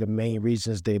that's one of the main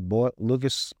reasons they bought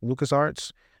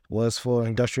LucasArts was for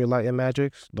Industrial Light and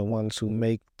Magic, the ones who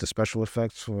make the special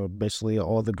effects for basically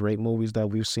all the great movies that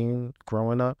we've seen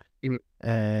growing up. Mm.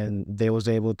 And they was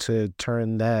able to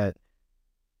turn that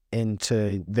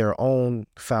into their own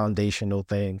foundational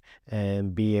thing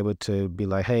and be able to be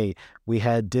like, hey, we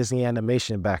had Disney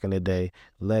animation back in the day.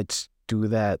 Let's do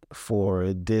that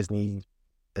for Disney,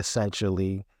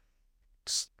 essentially,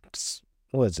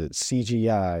 what is it,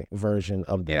 CGI version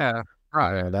of that. Yeah,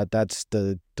 right. That's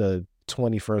the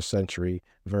 21st century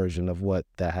version of what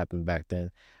that happened back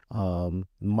then.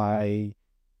 My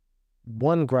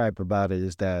one gripe about it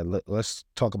is that let's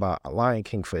talk about Lion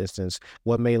King, for instance.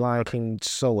 What made Lion King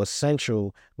so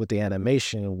essential with the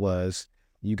animation was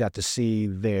you got to see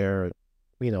their,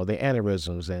 their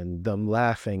aneurysms and them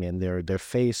laughing and their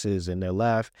faces and their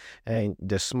laugh and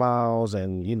their smiles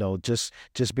and,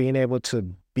 just being able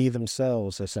to be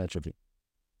themselves essentially.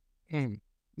 Mm.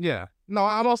 Yeah. No,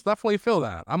 I most definitely feel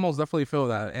that. I most definitely feel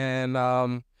that.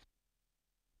 And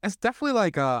it's definitely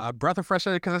like a breath of fresh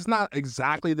air because it's not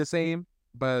exactly the same,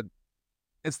 but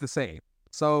it's the same.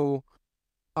 So,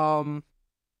 um,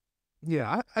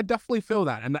 yeah, I definitely feel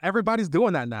that. And everybody's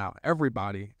doing that now.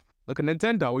 Everybody. Look at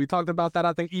Nintendo. We talked about that,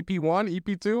 I think, EP1,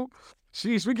 EP2.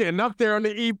 Sheesh, we getting up there on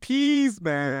the EPs,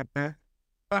 man.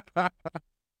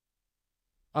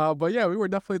 But yeah, we were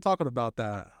definitely talking about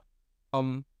that.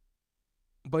 Um,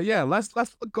 but yeah, let's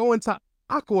go into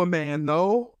Aquaman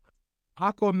though.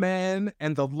 Aquaman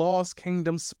and the Lost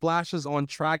Kingdom splashes on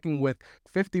tracking with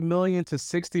 50 million to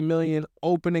 60 million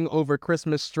opening over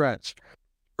Christmas stretch.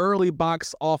 Early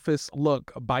box office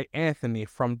look by Anthony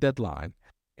from Deadline.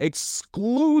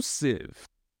 Exclusive.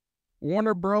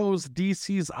 Warner Bros.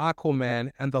 DC's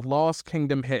Aquaman and the Lost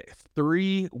Kingdom hit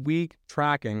 3-week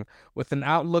tracking with an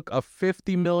outlook of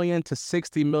 50 million to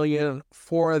 60 million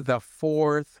for the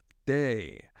fourth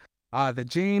day. The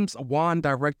James Wan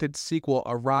directed sequel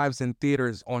arrives in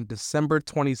theaters on December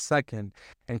 22nd,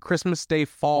 and Christmas Day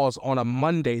falls on a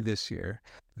Monday this year.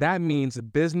 That means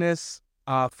business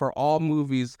for all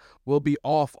movies will be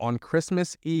off on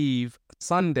Christmas Eve,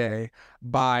 Sunday,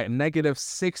 by negative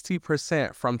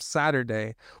 60% from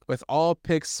Saturday, with all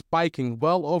picks spiking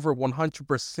well over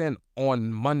 100%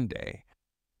 on Monday.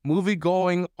 Movie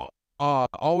going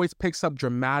always picks up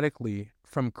dramatically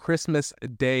from Christmas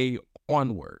Day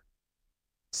onward.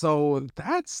 So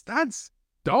that's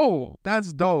dope.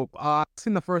 That's dope. I've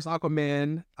seen the first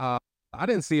Aquaman. I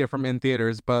didn't see it from in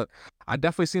theaters, but I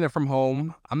definitely seen it from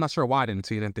home. I'm not sure why I didn't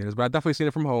see it in theaters, but I definitely seen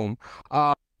it from home.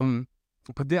 Um,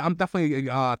 but I'm definitely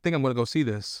think I'm gonna go see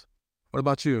this. What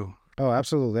about you? Oh,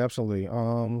 absolutely, absolutely.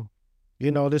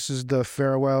 This is the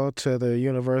farewell to the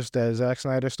universe that Zack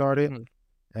Snyder started, Mhm.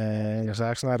 and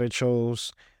Zack Snyder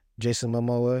chose Jason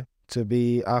Momoa to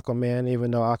be Aquaman,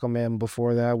 even though Aquaman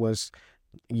before that was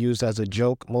used as a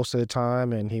joke most of the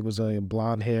time, and he was a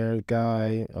blonde haired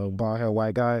guy, a blonde haired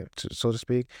white guy, so to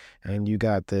speak. And you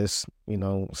got this,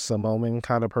 Samoan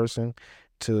kind of person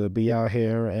to be out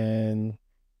here and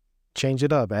change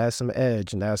it up, add some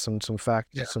edge, and add some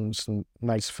Yeah. some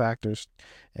nice factors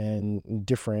and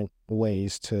different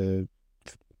ways to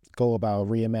go about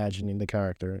reimagining the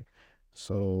character.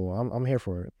 So I'm here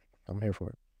for it. I'm here for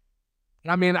it.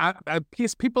 I mean,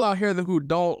 people out here who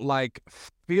don't like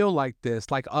feel like this,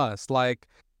 like us, like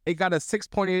it got a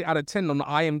 6.8 out of 10 on the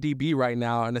IMDb right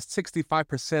now, and it's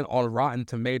 65% on Rotten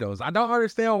Tomatoes. I don't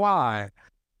understand why.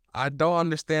 I don't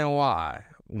understand why,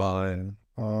 but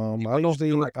I people don't feel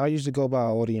usually like. I usually go by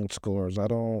audience scores. I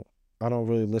don't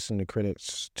really listen to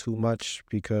critics too much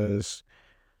because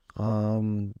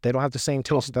they don't have the same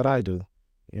taste that I do.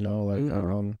 Like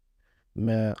Mm-mm.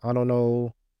 man, I don't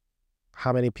know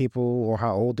how many people or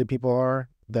how old the people are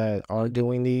that are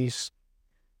doing these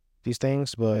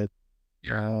things, but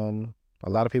Yeah, um, a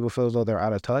lot of people feel as though they're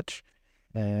out of touch.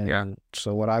 yeah, And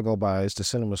so what I go by is the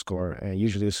cinema score, and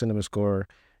usually the cinema score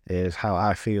is how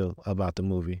I feel about the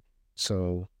movie.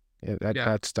 So yeah,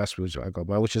 that's what I go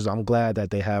by, which is I'm glad that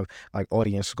they have like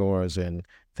audience scores and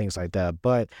things like that.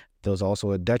 But there's also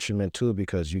a detriment too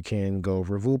because you can go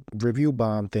review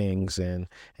bomb things, and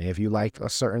if you like a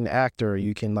certain actor,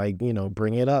 you can like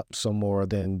bring it up some more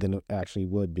than it actually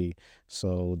would be.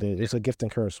 So yeah, it's a gift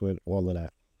and curse with all of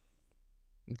that.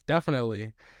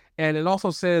 Definitely. And it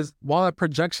also says, while a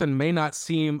projection may not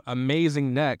seem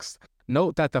amazing next,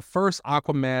 note that the first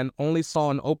Aquaman only saw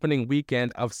an opening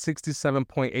weekend of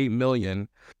 67.8 million.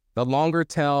 The longer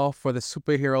tail for the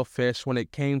superhero fish when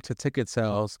it came to ticket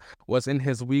sales was in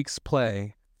his week's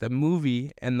play. The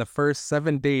movie in the first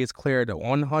 7 days cleared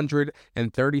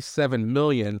 137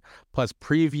 million plus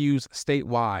previews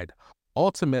statewide.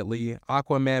 Ultimately,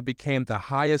 Aquaman became the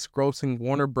highest grossing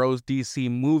Warner Bros.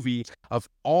 DC movie of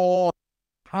all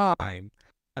time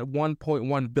at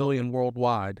 1.1 billion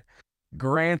worldwide.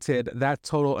 Granted, that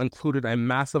total included a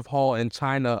massive haul in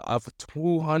China of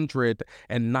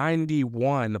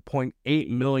 291.8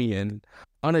 million,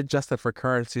 unadjusted for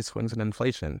currency swings and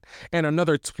inflation, and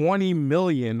another 20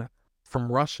 million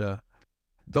from Russia.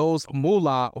 Those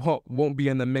moolah won't be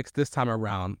in the mix this time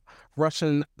around.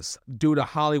 Russians, due to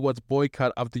Hollywood's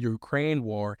boycott of the Ukraine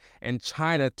war and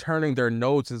China turning their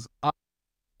noses up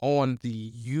on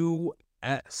the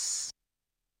U.S.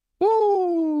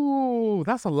 Woo!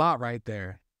 That's a lot right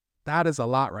there. That is a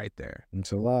lot right there.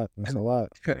 It's a lot. It's a lot.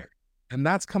 And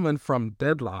that's coming from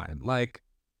Deadline. Like,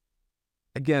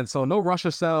 again, so no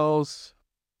Russia sells,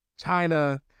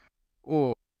 China.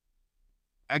 Oh,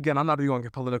 again, I'm not even going to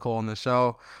get political on the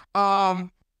show. No,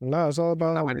 it's all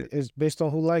about, it's based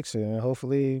on who likes it. And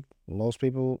hopefully most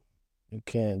people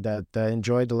that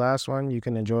enjoyed the last one, you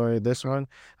can enjoy this one.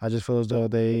 I just feel as though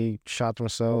they shot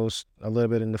themselves a little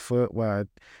bit in the foot while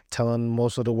telling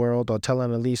most of the world, or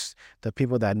telling at least the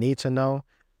people that need to know,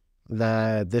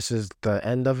 that this is the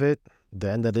end of it, the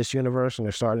end of this universe, and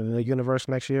they're starting a new universe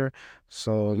next year.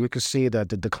 So you can see that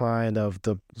the decline of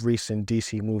the recent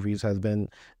DC movies has been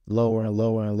lower and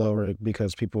lower and lower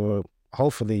because people are,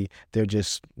 hopefully they're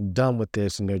just done with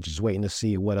this and they're just waiting to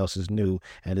see what else is new,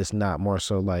 and it's not more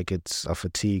so like it's a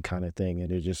fatigue kind of thing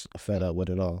and they're just fed up with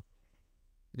it all.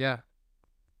 Yeah,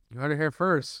 you heard it here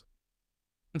first.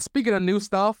 And speaking of new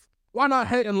stuff, why not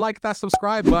hit and like that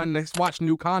subscribe button to watch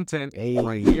new content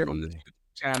right here on this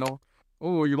channel?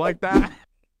 Oh, you like that?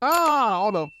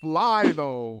 On the fly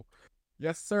though.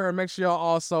 Yes, sir. Make sure y'all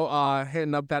also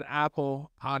hitting up that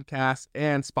Apple podcast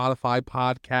and Spotify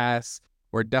podcast.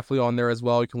 We're definitely on there as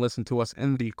well. You can listen to us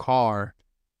in the car.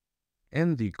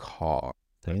 In the car.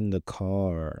 In the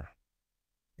car.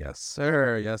 Yes,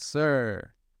 sir. Yes,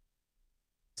 sir.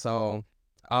 So,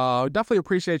 definitely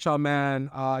appreciate y'all, man.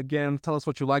 Again, tell us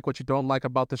what you like, what you don't like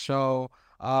about the show.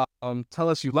 Tell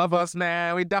us you love us,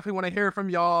 man. We definitely want to hear from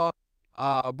y'all.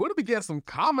 We're gonna be getting some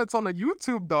comments on the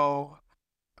YouTube though.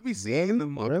 I'll be seeing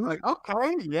them. Really? Like,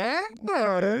 okay, yeah.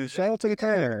 Shout out to the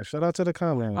comments. Shout out to the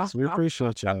comments. We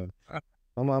appreciate y'all.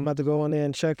 I'm about to go in there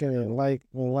and check in and like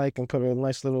and put a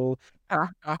nice little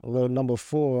number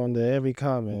 4 under every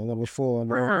comment. Number 4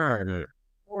 under.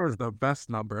 4 is the best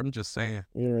number. I'm just saying.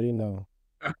 You already know.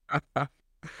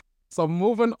 So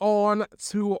moving on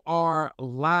to our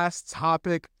last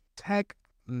topic,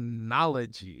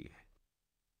 technology.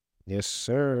 Yes,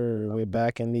 sir. We're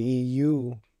back in the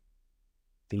EU.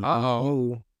 The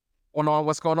EU.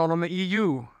 What's going on the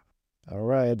EU? All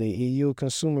right. The EU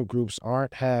consumer groups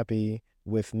aren't happy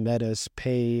with Meta's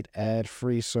paid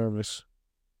ad-free service.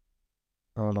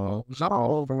 Hold on.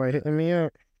 No. Somebody hitting me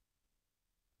up.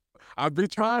 I'll be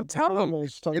trying to tell them.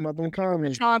 Talking about them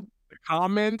comments.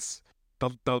 Comments. The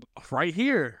right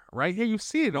here. You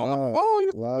see it on the phone.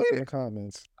 Live in the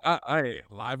comments. Hey,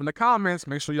 live in the comments.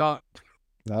 Make sure y'all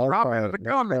drop it in the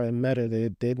comments. Meta, they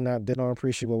don't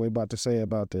appreciate what we're about to say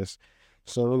about this.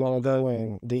 So we're going to go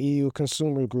in. The EU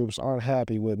consumer groups aren't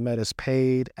happy with Meta's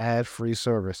paid ad-free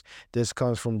service. This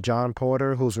comes from John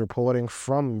Porter, who's reporting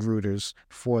from Reuters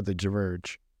for The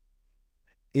Verge.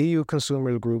 EU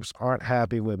consumer groups aren't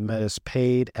happy with Meta's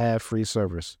paid ad-free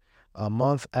service. A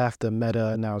month after Meta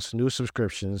announced new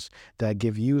subscriptions that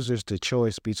give users the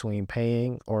choice between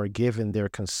paying or giving their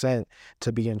consent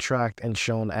to being tracked and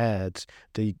shown ads,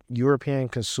 the European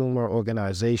Consumer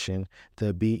Organization,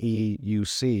 the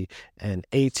BEUC, and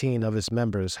 18 of its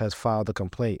members has filed a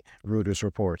complaint, Reuters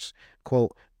reports.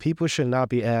 Quote, people should not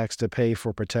be asked to pay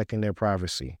for protecting their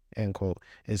privacy, end quote.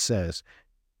 It says,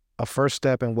 a first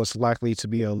step in what's likely to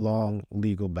be a long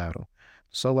legal battle.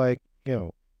 So, like, you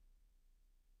know,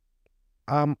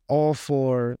 I'm all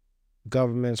for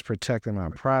governments protecting my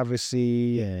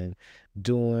privacy and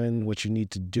doing what you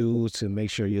need to do to make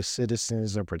sure your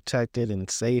citizens are protected and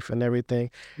safe and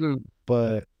everything.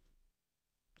 But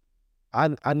I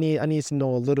need to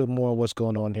know a little more what's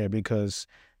going on here, because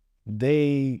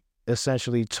they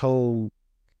essentially told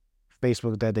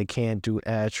Facebook that they can't do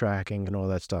ad tracking and all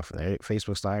that stuff.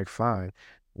 Facebook's like, fine.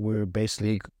 We're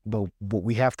basically, but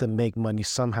we have to make money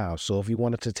somehow. So if you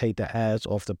wanted to take the ads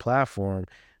off the platform,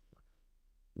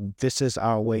 this is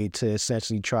our way to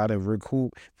essentially try to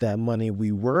recoup that money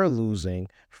we were losing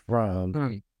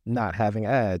from not having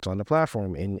ads on the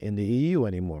platform in the EU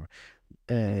anymore.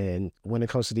 And when it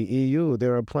comes to the EU,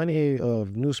 there are plenty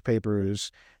of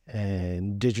newspapers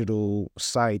and digital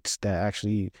sites that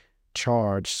actually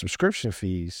charge subscription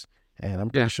fees. And I'm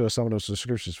pretty sure some of those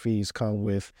subscription fees come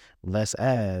with less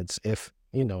ads, if,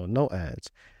 no ads.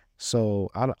 So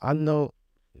I know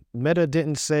Meta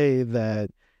didn't say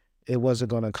that it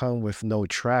wasn't going to come with no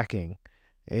tracking.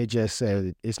 It just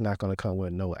said it's not going to come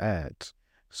with no ads.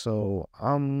 So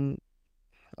I'm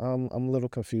a little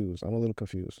confused. I'm a little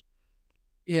confused.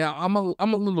 Yeah, I'm a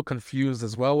little confused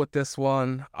as well with this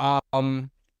one. But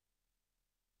I'm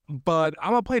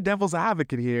gonna play devil's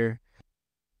advocate here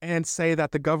and say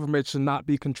that the government should not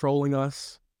be controlling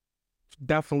us.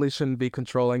 Definitely shouldn't be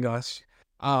controlling us.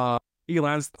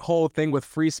 Elon's whole thing with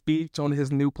free speech on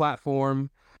his new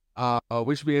platform.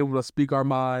 We should be able to speak our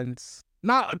minds.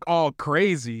 Not all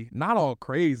crazy,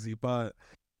 but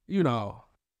you know,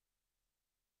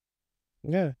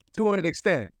 Yeah. to an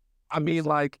extent. I mean,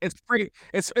 like it's free.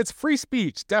 It's free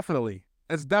speech. Definitely,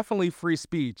 it's definitely free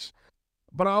speech.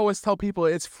 But I always tell people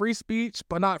it's free speech,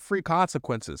 but not free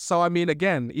consequences. So I mean,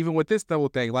 again, even with this double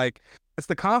thing, like it's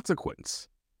the consequence.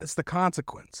 It's the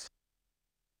consequence.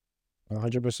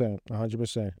 100%.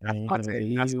 100%. And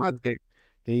That's my take.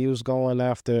 the EU's going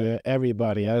after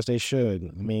everybody as they should.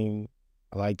 I mean,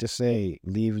 I like to say,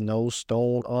 leave no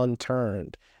stone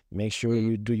unturned. Make sure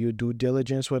you do your due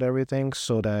diligence with everything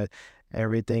so that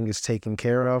everything is taken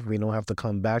care of. We don't have to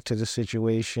come back to the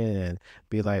situation and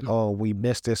be like, oh, we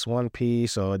missed this one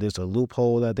piece or there's a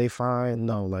loophole that they find.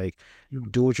 No, like,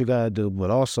 do what you got to do. But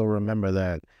also remember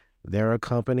that they're a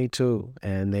company too,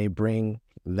 and they bring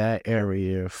that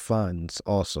area funds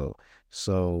also.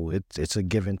 So it's a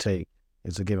give and take.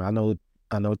 It's a give. I know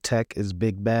tech is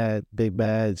big bad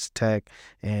is tech,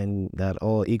 and that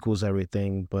all equals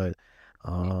everything, but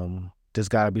there's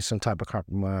got to be some type of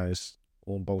compromise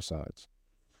on both sides.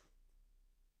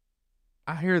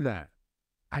 I hear that.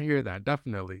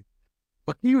 Definitely.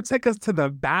 But can you take us to the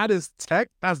baddest tech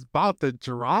that's about to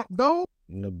drop, though?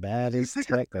 The baddest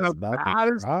tech that's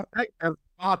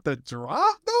about to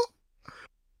drop, though?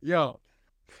 Yo.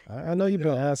 I know you've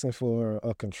been asking for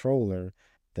a controller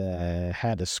that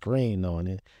had a screen on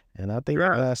it. And I think the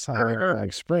last time I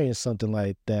experienced something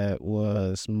like that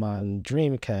was my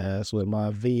Dreamcast with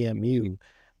my VMU,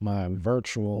 my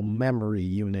virtual memory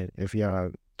unit, if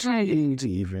y'all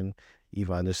even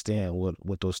understand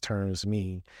what those terms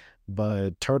mean.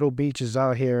 But Turtle Beach is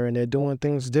out here and they're doing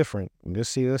things different. Let's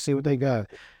see what they got.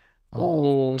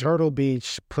 Turtle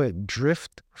Beach put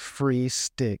drift-free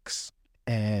sticks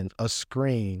and a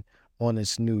screen on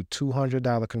its new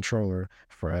 $200 controller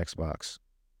for Xbox.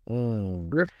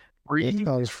 It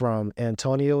comes from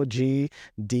Antonio G.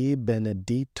 Di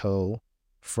Benedetto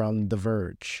from The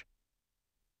Verge.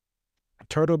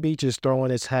 Turtle Beach is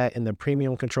throwing its hat in the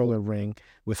premium controller ring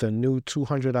with a new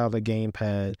 $200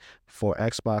 gamepad for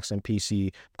Xbox and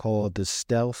PC called the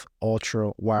Stealth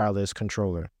Ultra Wireless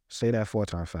Controller. Say that 4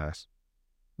 times fast.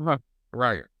 Right.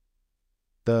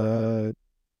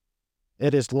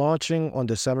 It is launching on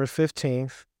December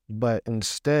 15th, but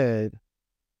instead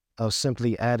of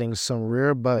simply adding some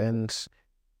rear buttons,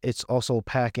 it's also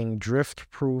packing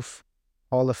drift-proof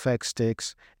Hall effect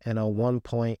sticks and a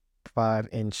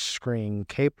 1.5-inch screen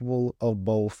capable of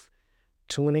both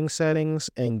tuning settings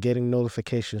and getting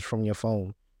notifications from your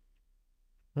phone.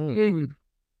 Hold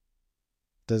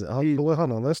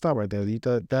on, let's stop right there.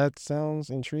 That sounds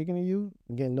intriguing to you?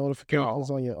 Getting notifications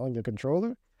on your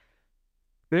controller?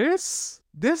 This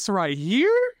right here,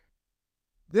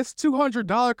 this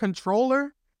 $200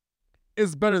 controller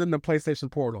is better than the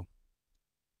PlayStation Portal.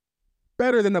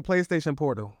 Better than the PlayStation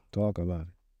Portal. Talk about it.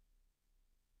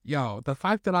 Yo, the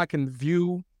fact that I can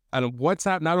view a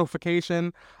WhatsApp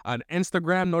notification, an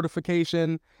Instagram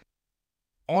notification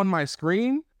on my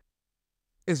screen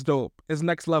is dope. It's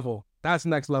next level. That's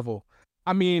next level.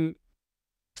 I mean,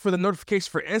 for the notification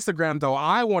for Instagram, though,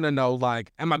 I want to know,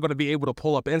 like, am I going to be able to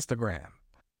pull up Instagram?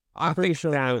 I'm pretty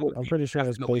sure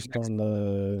it's based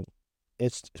on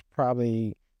it's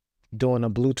probably doing a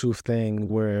Bluetooth thing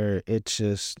where it's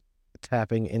just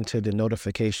tapping into the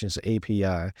notifications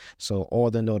API. So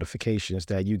all the notifications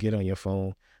that you get on your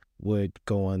phone would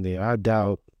go on there. I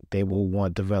doubt they will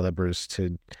want developers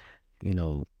to,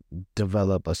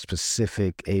 develop a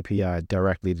specific API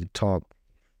directly to talk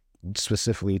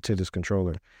specifically to this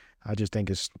controller. I just think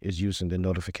it's using the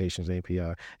notifications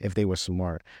API if they were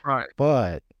smart. Right.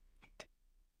 But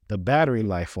the battery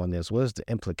life on this, what's the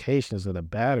implications of the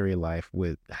battery life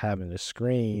with having a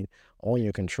screen on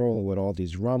your controller with all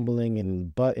these rumbling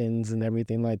and buttons and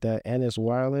everything like that, and it's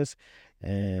wireless,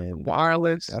 and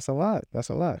Wireless. that's a lot. That's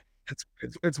a lot.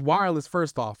 It's wireless.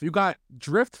 First off, you got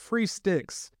drift-free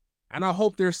sticks, and I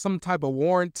hope there's some type of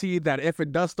warranty that if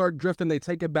it does start drifting, they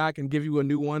take it back and give you a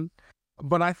new one.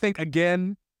 But I think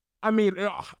again, I mean,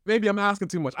 maybe I'm asking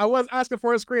too much. I was asking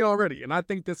for a screen already, and I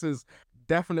think this is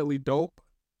definitely dope.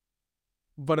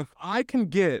 But if I can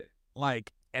get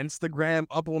like Instagram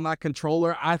up on my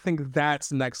controller, I think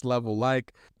that's next level.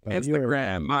 Like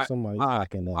Instagram, my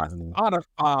Spotify,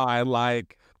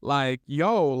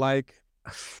 yo, like.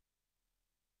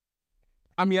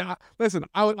 I mean, listen,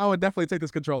 I would definitely take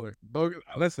this controller.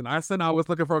 Listen, I said I was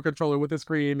looking for a controller with a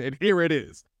screen, and here it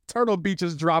is. Turtle Beach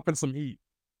is dropping some heat.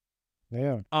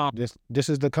 Yeah. This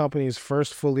is the company's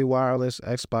first fully wireless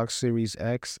Xbox Series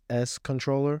X S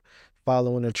controller,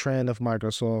 following the trend of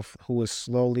Microsoft, who is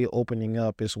slowly opening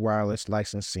up its wireless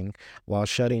licensing while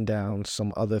shutting down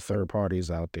some other third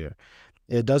parties out there.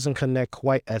 It doesn't connect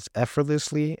quite as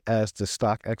effortlessly as the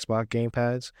stock Xbox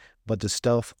gamepads, but the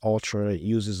Stealth Ultra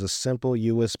uses a simple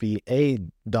USB-A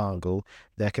dongle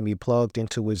that can be plugged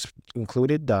into its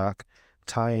included dock,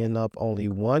 tying up only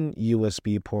one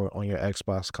USB port on your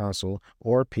Xbox console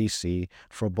or PC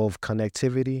for both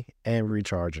connectivity and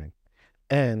recharging.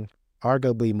 And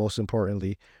arguably most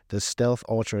importantly, the Stealth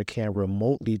Ultra can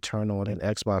remotely turn on an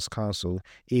Xbox console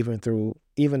even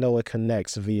though it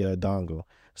connects via a dongle,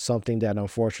 something that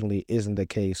unfortunately isn't the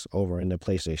case over in the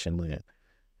PlayStation land.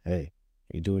 Hey,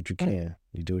 you do what you can.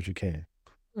 You do what you can.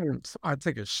 I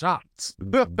take a shot.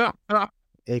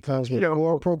 It comes with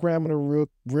 4 programmable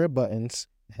rear buttons,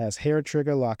 has hair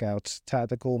trigger lockouts,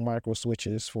 tactical micro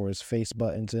switches for its face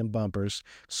buttons and bumpers,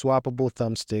 swappable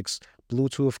thumbsticks,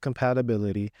 Bluetooth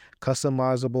compatibility,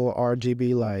 customizable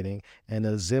RGB lighting, and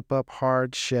a zip-up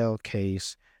hard shell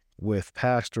case with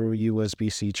pass-through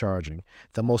USB-C charging.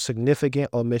 The most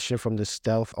significant omission from the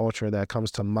Stealth Ultra that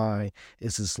comes to mind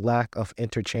is its lack of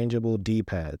interchangeable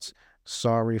D-pads.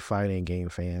 Sorry, fighting game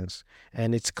fans.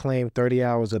 And its claimed 30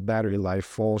 hours of battery life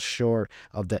falls short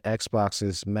of the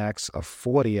Xbox's max of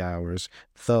 40 hours,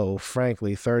 though,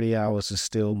 frankly, 30 hours is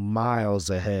still miles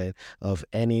ahead of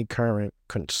any current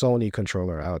Sony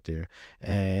controller out there.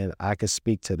 And I can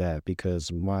speak to that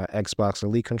because my Xbox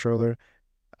Elite controller,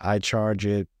 I charge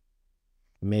it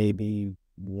maybe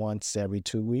once every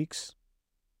 2 weeks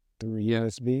through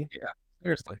USB. Yeah,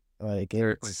 seriously. Like,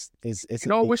 it's you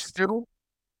know what we should do?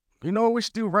 You know what we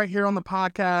should do right here on the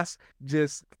podcast?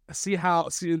 Just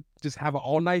just have an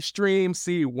all-night stream,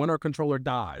 see when our controller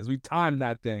dies. We time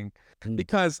that thing.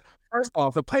 Because first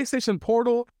off, the PlayStation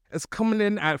Portal is coming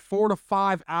in at 4 to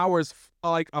 5 hours,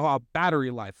 like battery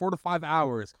life, 4 to 5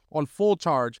 hours on full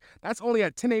charge. That's only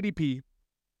at 1080p,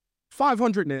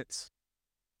 500 nits.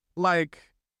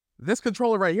 Like, this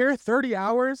controller right here, 30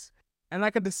 hours, and I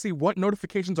get to see what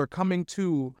notifications are coming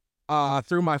to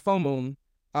through my phone.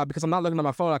 Because I'm not looking at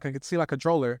my phone, I can see my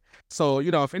controller. So,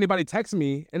 if anybody texts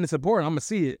me and it's important, I'm going to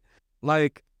see it.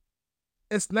 Like,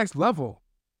 it's next level.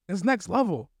 It's next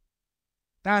level.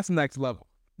 That's next level.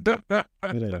 It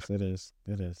is.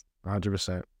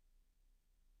 100%.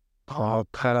 I'll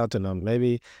cut out to them.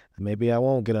 Maybe I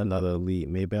won't get another Elite.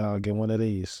 Maybe I'll get one of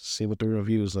these. See what the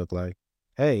reviews look like.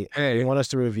 Hey, if you want us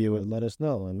to review it, let us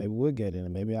know, and maybe we'll get it.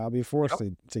 And maybe I'll be forced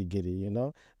to get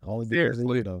it, Only because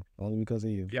of you, though. Only because of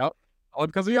you. Yep. All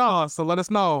because of y'all. So let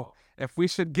us know if we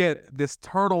should get this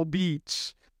Turtle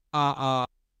Beach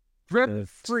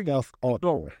drift-free Stealth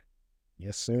Ultra.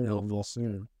 Yes, sir. Yes,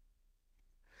 sir.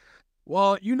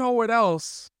 Well, you know what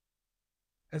else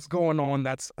is going on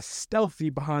that's stealthy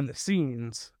behind the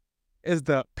scenes is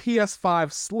the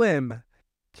PS5 Slim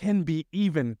can be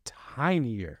even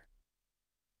tinier.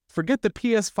 Forget the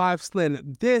PS5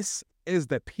 Slim. This is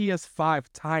the PS5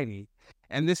 Tiny.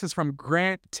 And this is from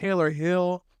Grant Taylor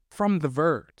Hill from The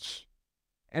Verge.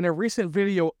 In a recent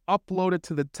video uploaded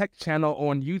to the tech channel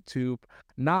on YouTube,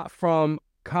 not from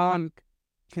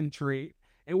Concentrate,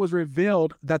 it was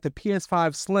revealed that the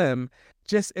PS5 Slim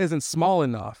just isn't small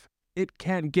enough. It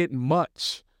can't get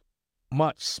much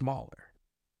smaller.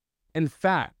 In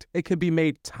fact, it could be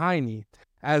made tiny,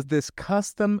 as this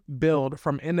custom build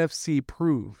from NFC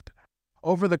proved.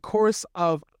 Over the course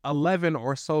of 11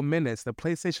 or so minutes, the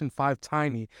PlayStation 5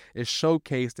 Tiny is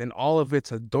showcased in all of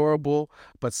its adorable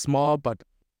but small but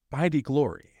mighty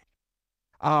glory.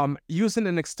 Using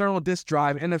an external disk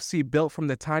drive, NFC built from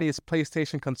the tiniest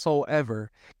PlayStation console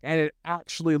ever, and it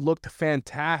actually looked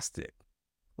fantastic.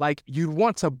 Like, you'd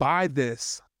want to buy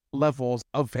this levels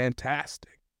of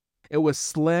fantastic. It was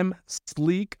slim,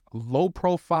 sleek, low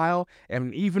profile,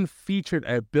 and even featured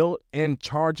a built-in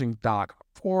charging dock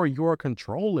for your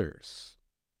controllers.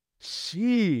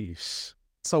 Sheesh.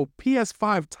 So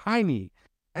PS5 tiny,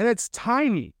 and it's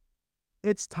tiny.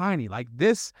 It's tiny. Like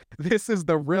this is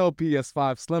the real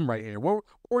PS5 Slim right here. What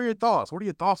are your thoughts? What are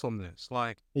your thoughts on this?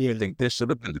 Like, Yeah. you think this should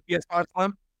have been the PS5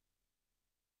 Slim?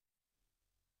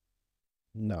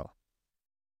 No.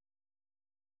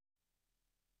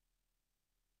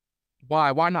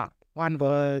 Why? Why not? Why not?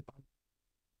 But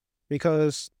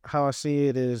because how I see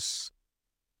it is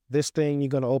this thing you're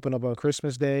gonna open up on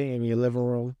Christmas Day in your living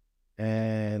room,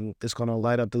 and it's gonna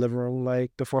light up the living room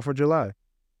like the 4th of July.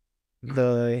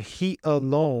 The heat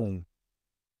alone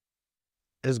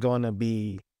is gonna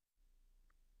be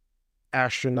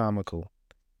astronomical.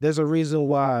 There's a reason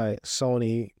why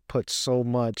Sony put so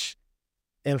much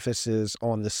emphasis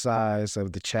on the size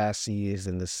of the chassis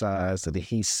and the size of the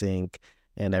heat sink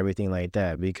and everything like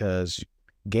that, because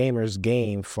gamers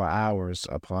game for hours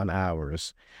upon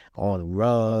hours on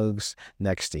rugs,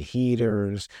 next to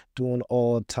heaters, doing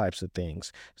all types of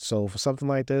things. So for something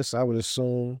like this, I would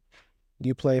assume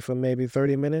you play for maybe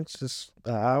 30 minutes, just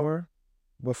an hour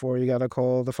before you gotta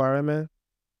call the fireman.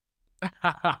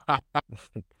 I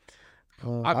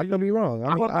could be wrong.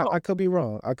 I mean, I could be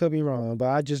wrong. I could be wrong, but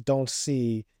I just don't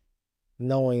see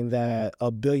knowing that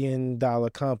 $1 billion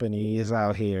company is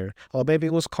out here. Or maybe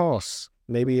it was costs.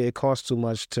 Maybe it cost too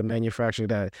much to manufacture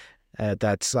that at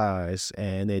that size,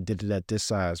 and they did it at this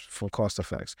size for cost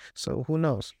effects. So who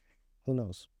knows? Who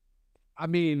knows? I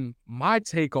mean, my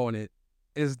take on it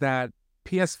is that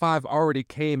PS5 already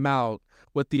came out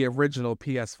with the original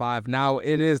PS5. Now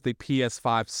it is the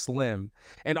PS5 Slim.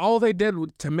 And all they did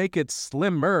to make it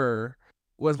slimmer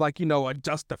was like,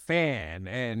 adjust the fan.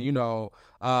 And,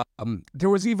 there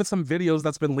was even some videos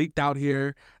that's been leaked out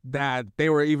here that they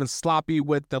were even sloppy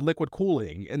with the liquid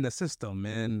cooling in the system.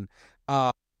 And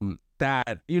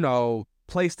that,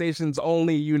 PlayStation's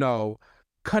only,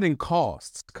 cutting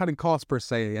costs per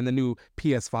se in the new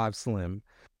PS5 Slim.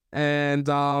 And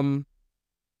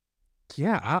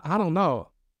yeah, I don't know.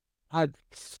 I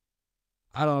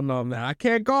I don't know, man. I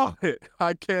can't call it.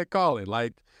 I can't call it.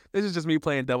 Like, this is just me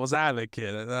playing devil's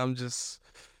advocate. And I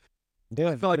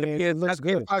Yeah, feel like the it looks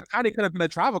good. PS5 kind of could have been a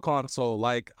travel console.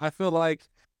 Like, I feel like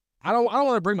I don't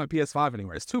want to bring my PS5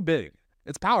 anywhere. It's too big.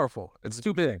 It's powerful. It's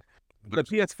too big. But a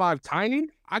PS5 tiny,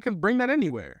 I can bring that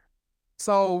anywhere.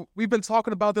 So we've been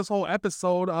talking about this whole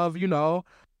episode of,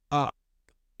 uh,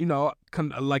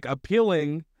 like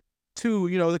appealing to,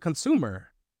 the consumer.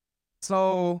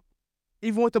 So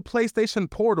even with the PlayStation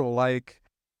Portal, like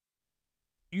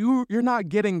you're not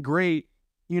getting great,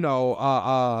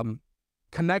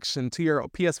 connection to your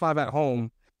PS5 at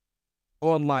home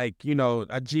on like, a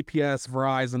GPS,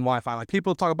 Verizon, Wi-Fi. Like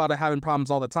people talk about it having problems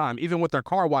all the time, even with their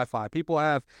car Wi-Fi. People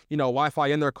have, Wi-Fi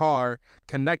in their car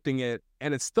connecting it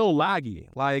and it's still laggy.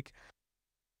 Like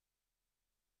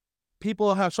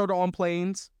people have showed it on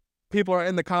planes. People are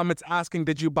in the comments asking,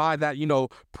 did you buy that,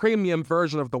 premium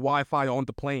version of the Wi-Fi on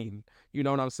the plane? You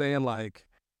know what I'm saying? Like,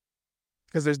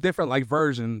 because there's different like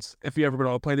versions. If you ever been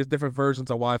on a plane, there's different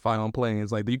versions of Wi-Fi on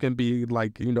planes. Like you can be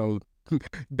like,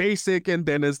 basic and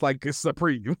then it's like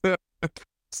supreme.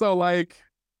 So like,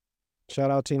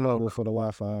 Shout out T-Mobile for the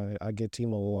Wi-Fi. I get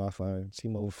T-Mobile Wi-Fi,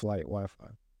 T-Mobile flight Wi-Fi.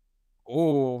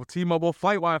 oh, T-Mobile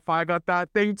flight Wi-Fi got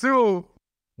that thing too.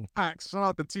 Shout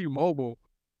out to T-Mobile.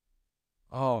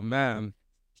 Oh man.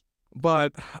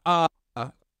 But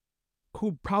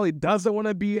who probably doesn't want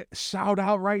to be shout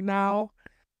out right now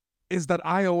is that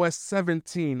iOS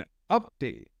 17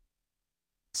 update.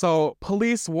 So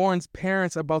police warns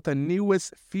parents about the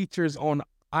newest features on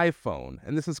iPhone.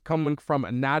 And this is coming from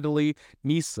Natalie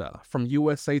Nisa from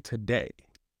USA Today.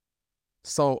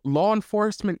 So law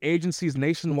enforcement agencies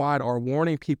nationwide are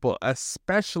warning people,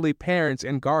 especially parents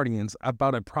and guardians,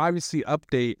 about a privacy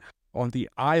update on the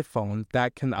iPhone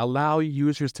that can allow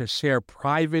users to share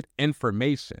private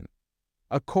information.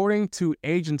 According to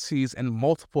agencies in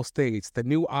multiple states, the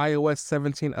new iOS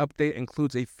 17 update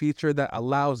includes a feature that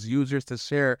allows users to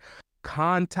share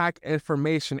contact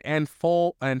information and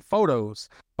photos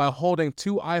by holding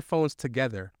two iPhones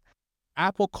together.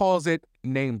 Apple calls it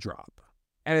name drop,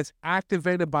 and it's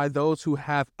activated by those who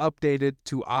have updated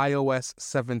to iOS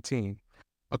 17.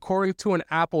 According to an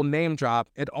Apple name drop,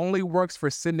 it only works for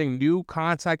sending new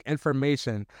contact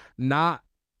information, not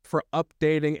for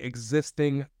updating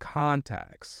existing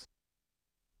contacts.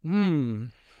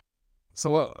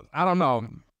 So I don't know.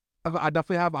 I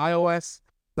definitely have iOS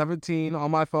 17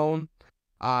 on my phone.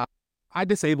 I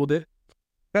disabled it.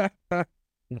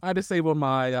 I disabled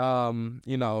my I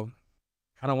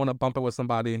don't want to bump it with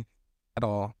somebody at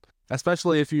all.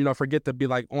 Especially if you forget to be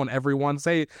like on everyone.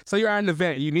 Say you're at an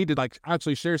event, you need to like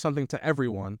actually share something to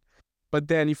everyone, but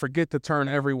then you forget to turn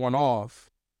everyone off.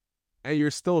 and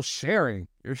you're still sharing.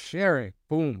 You're sharing.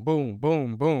 Boom, boom,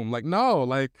 boom, boom. Like, no,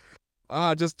 like,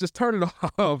 just turn it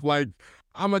off. Like,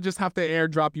 I'ma just have to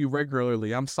airdrop you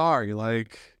regularly. I'm sorry.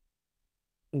 Like,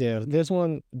 Yeah, this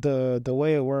one, the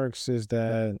way it works is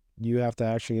that you have to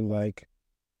actually like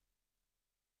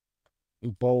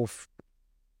both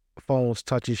phones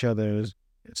touch each other's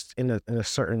in a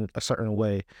certain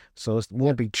way. So it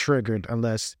won't be triggered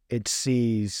unless it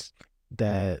sees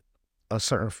that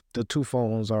the two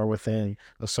phones are within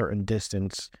a certain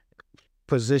distance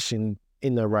positioned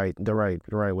in the right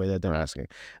way that they're asking.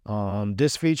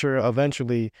 This feature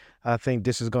eventually, I think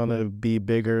this is gonna be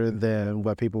bigger than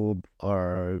what people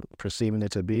are perceiving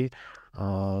it to be.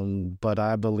 But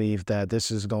I believe that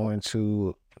this is going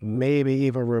to maybe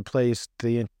even replace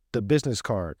the business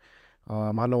card.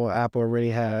 I know Apple already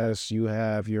has, you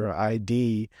have your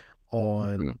ID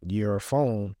on your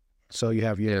phone. So you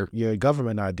have your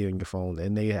government ID on your phone,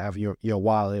 and they have your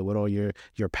wallet with all your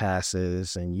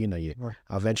passes, and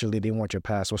eventually they want your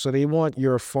password. So they want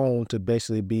your phone to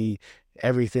basically be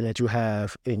everything that you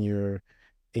have in your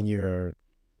in your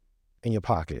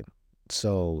pocket.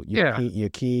 So yeah. your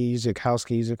keys, your house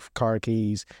keys, your car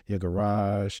keys, your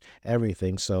garage,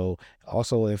 everything. So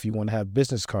also, if you want to have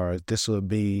business cards, this would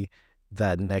be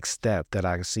that next step that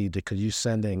I can see, because you're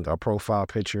sending a profile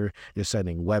picture, you're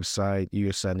sending website,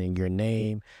 you're sending your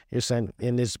name, you're sending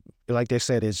in this, like they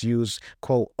said, it's used,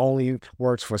 quote, only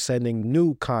works for sending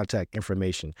new contact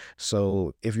information.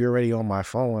 So if you're already on my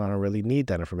phone, I don't really need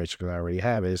that information because I already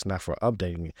have it. It's not for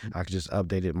updating it. I can just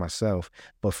update it myself.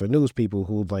 But for news people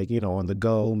who like, on the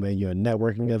go, man, you're a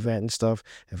networking event and stuff,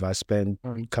 if I spend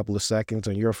a couple of seconds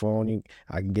on your phone,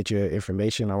 I can get your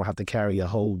information. I don't have to carry a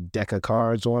whole deck of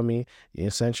cards on me,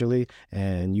 essentially.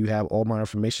 And you have all my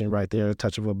information right there, at a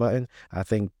touch of a button. I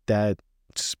think that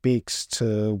speaks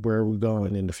to where we're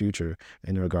going in the future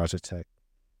in regards to tech.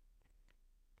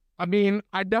 I mean,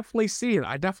 I definitely see it.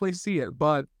 I definitely see it.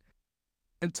 But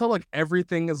until like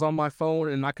everything is on my phone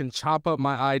and I can chop up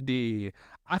my ID,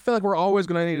 I feel like we're always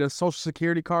gonna need a social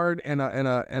security card and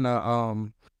a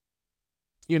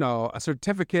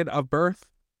certificate of birth.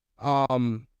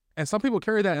 And some people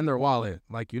carry that in their wallet,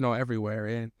 like, everywhere.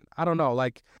 And I don't know,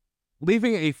 like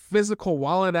leaving a physical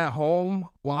wallet at home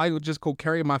while I would just go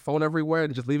carry my phone everywhere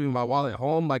and just leaving my wallet at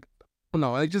home, like, I don't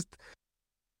know,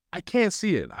 I can't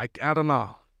see it. I don't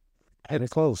know. And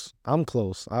it's close. I'm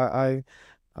close. I've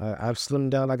slimmed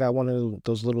down. I got one of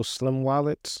those little slim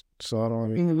wallets, so I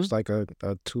don't even use like a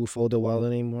two-folded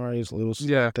wallet anymore. I use a little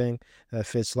Yeah. thing that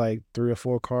fits like 3 or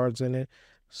 4 cards in it.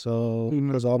 So Mhm.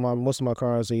 because most of my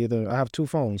cards are either, I have 2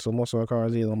 phones, so most of my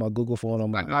cards are either on my Google phone or I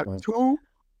my got iPhone 2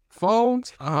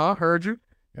 phones. Heard you.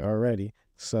 already.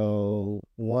 So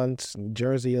once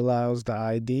Jersey allows the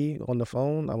ID on the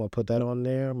phone, I'm gonna put that on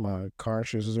there. My car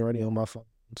insurance is already on my phones.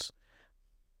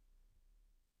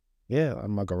 Yeah,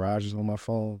 my garage is on my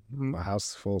phone. Mhm. My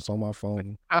house phone's on my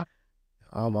phone. I,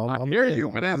 I'm I'm I I'm hear you,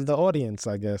 but I'm that's the audience,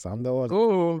 I guess. I'm the audience.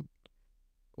 oh,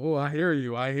 oh, I hear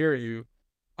you. I hear you.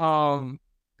 Um,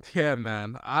 yeah,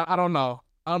 man. I don't know.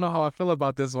 I don't know how I feel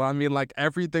about this one. I mean, like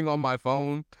everything on my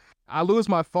phone. I lose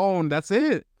my phone. That's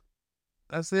it.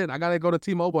 That's it. I gotta go to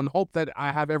T-Mobile and hope that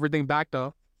I have everything backed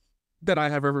up. That I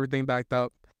have everything backed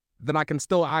up. Then I can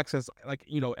still access like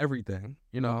everything.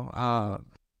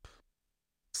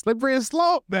 Slippery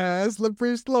slope, man.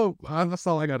 Slippery slope. That's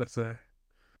all I gotta say.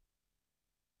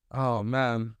 Oh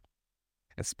man.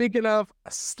 And speaking of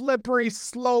slippery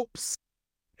slopes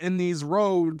in these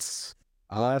roads,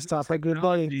 Last new topic of the day.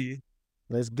 technology.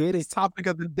 Let's get This it. topic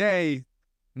of the day.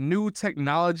 New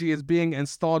technology is being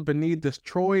installed beneath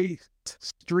Detroit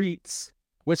streets,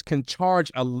 which can charge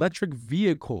electric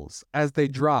vehicles as they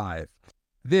drive.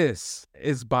 This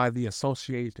is by the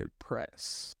Associated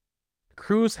Press.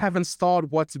 Crews have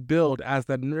installed what's billed as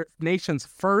the nation's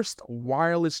first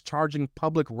wireless charging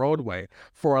public roadway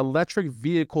for electric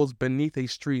vehicles beneath a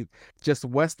street just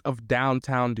west of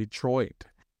downtown Detroit.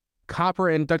 Copper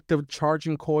inductive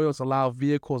charging coils allow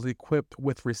vehicles equipped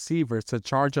with receivers to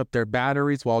charge up their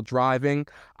batteries while driving,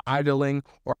 idling,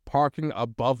 or parking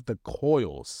above the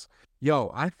coils.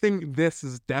 Yo, I think this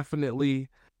is definitely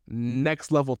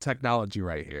next level technology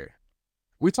right here.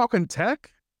 We talking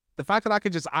tech? The fact that I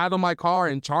could just idle my car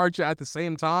and charge it at the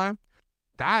same time,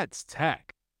 that's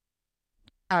tech.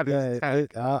 That is Yeah,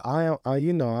 tech.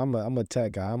 I'm a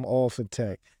tech guy. I'm all for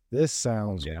tech. This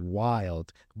sounds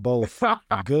wild, both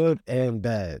good and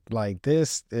bad. Like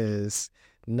this is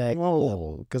next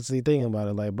level. Cause see, thinking about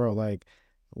it, like, bro, like,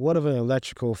 what if an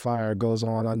electrical fire goes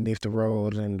on underneath the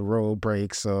road and the road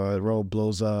breaks or the road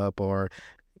blows up, or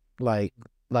like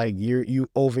like you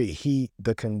overheat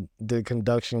the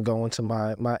conduction going to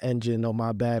my engine or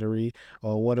my battery?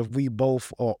 Or what if we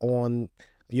both are on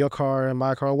your car and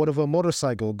my car? What if a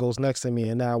motorcycle goes next to me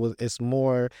and now it's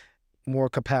more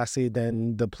capacity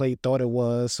than the plate thought it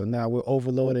was, so now we're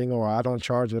overloading, or I don't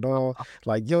charge at all?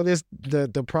 Like, yo, this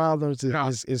the problems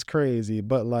is crazy,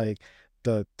 but like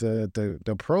the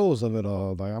pros of it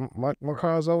all, like my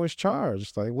car's always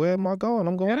charged. Like, where am I going?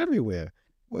 I'm going everywhere.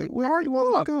 Where are you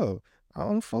want to go?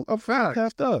 I'm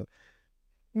tapped up,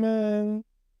 man.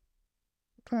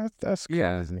 That's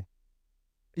crazy.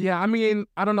 Yeah, I mean,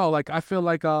 I don't know. Like, I feel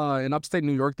like in upstate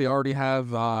New York, they already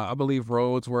have, I believe,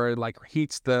 roads where it like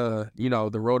heats the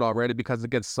road already because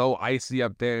it gets so icy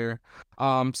up there.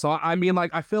 So I mean,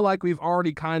 like, I feel like we've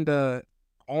already kind of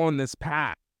on this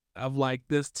path of like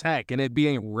this tech and it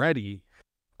being ready.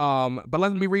 But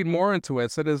let me read more into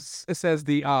it. So it says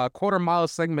the quarter-mile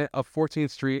segment of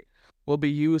 14th Street will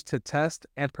be used to test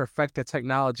and perfect the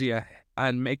technology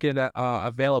and make it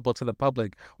available to the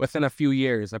public within a few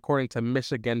years, according to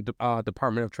Michigan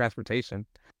Department of Transportation.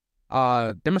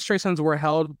 Demonstrations were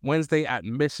held Wednesday at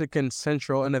Michigan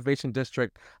Central Innovation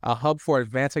District, a hub for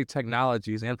advancing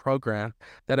technologies and programs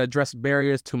that address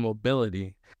barriers to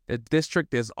mobility. The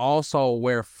district is also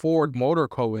where Ford Motor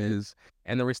Co. is,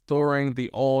 and they're restoring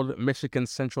the old Michigan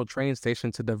Central train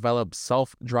station to develop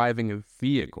self-driving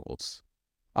vehicles.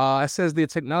 It says the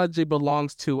technology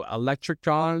belongs to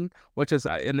Electricon, which is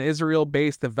an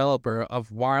Israel-based developer of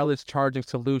wireless charging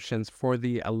solutions for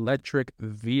the electric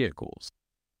vehicles.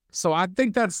 So I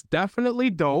think that's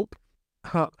definitely dope.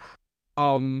 It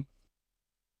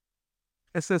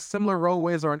says similar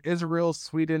roadways are in Israel,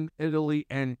 Sweden, Italy,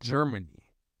 and Germany.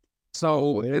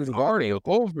 So it's already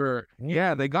over.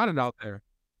 Yeah, they got it out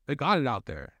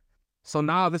there. So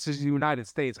now this is the United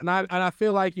States. And I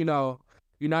feel like,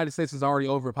 United States is already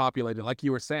overpopulated, like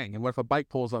you were saying. And what if a bike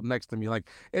pulls up next to me? Like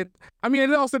it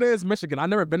also is Michigan.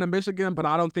 I've never been to Michigan, but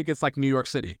I don't think it's like New York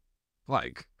City.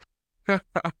 Like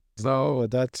so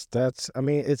that's I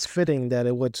mean, it's fitting that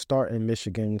it would start in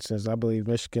Michigan, since I believe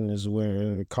Michigan is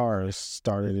where the cars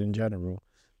started in general.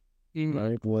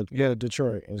 Right? Well, yeah,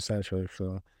 Detroit essentially.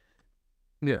 So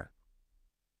yeah.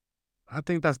 I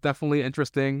think that's definitely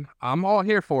interesting. I'm all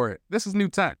here for it. This is new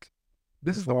tech.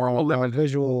 This is for our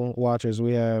visual watchers.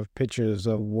 We have pictures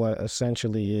of what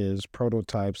essentially is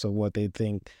prototypes of what they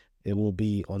think it will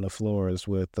be on the floors,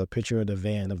 with a picture of the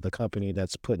van of the company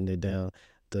that's putting it down,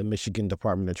 the Michigan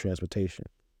Department of Transportation.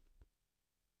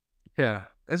 Yeah,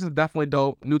 this is definitely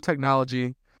dope. New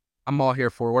technology. I'm all here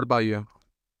for it. What about you?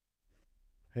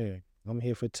 Hey, I'm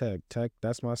here for tech. Tech,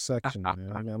 that's my section,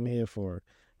 man. I'm here for it.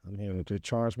 I'm here to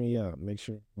charge me up. Make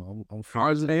sure I'm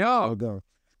charging me up. I'll go.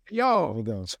 Yo,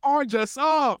 charge us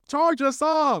up. Charge us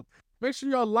up. Make sure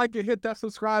y'all like and hit that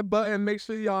subscribe button. Make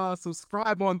sure y'all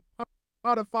subscribe on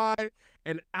Spotify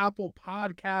and Apple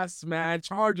Podcasts, man.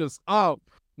 Charge us up.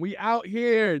 We out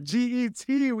here. GET,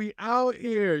 we out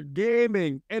here.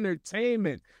 Gaming,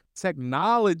 entertainment,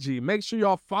 technology. Make sure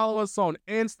y'all follow us on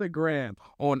Instagram,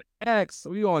 on X.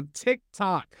 We on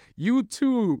TikTok,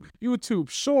 YouTube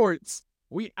Shorts.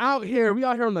 We out here. We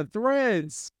out here on the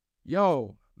threads.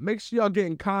 Yo, make sure y'all get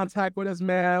in contact with us,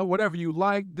 man. Whatever you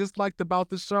disliked about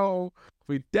the show.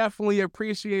 We definitely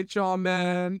appreciate y'all,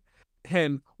 man.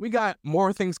 And we got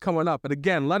more things coming up. But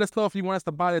again, let us know if you want us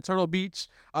to buy the Turtle Beach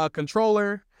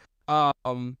controller.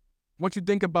 What you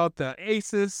think about the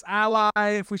Asus Ally,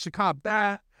 if we should cop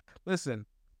that. Listen,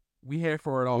 we here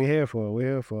for it all. We're here for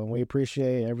it. We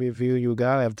appreciate every view you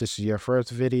got. If this is your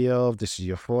first video, if this is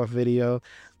your fourth video,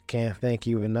 can't thank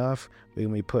you enough. We're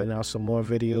going to be putting out some more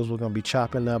videos. We're going to be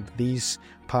chopping up these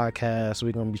podcasts.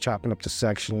 We're going to be chopping up the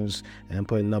sections and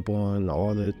putting up on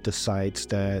all the sites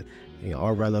that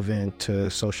are relevant to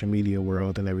social media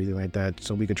world and everything like that,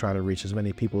 so we could try to reach as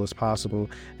many people as possible.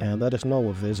 And let us know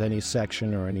if there's any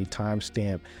section or any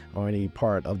timestamp or any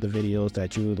part of the videos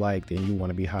that you liked and you want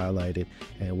to be highlighted,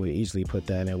 and we'll easily put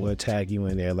that in. We'll tag you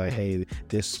in there like, hey,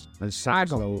 this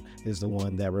silo is the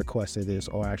one that requested this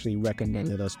or actually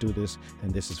recommended us do this,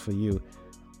 and this is for you.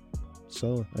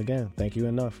 So again, thank you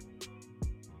enough.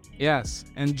 Yes,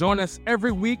 and join us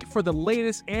every week for the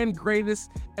latest and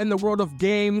greatest in the world of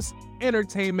games,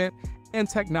 entertainment, and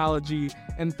technology.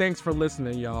 And thanks for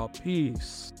listening, y'all.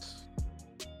 Peace.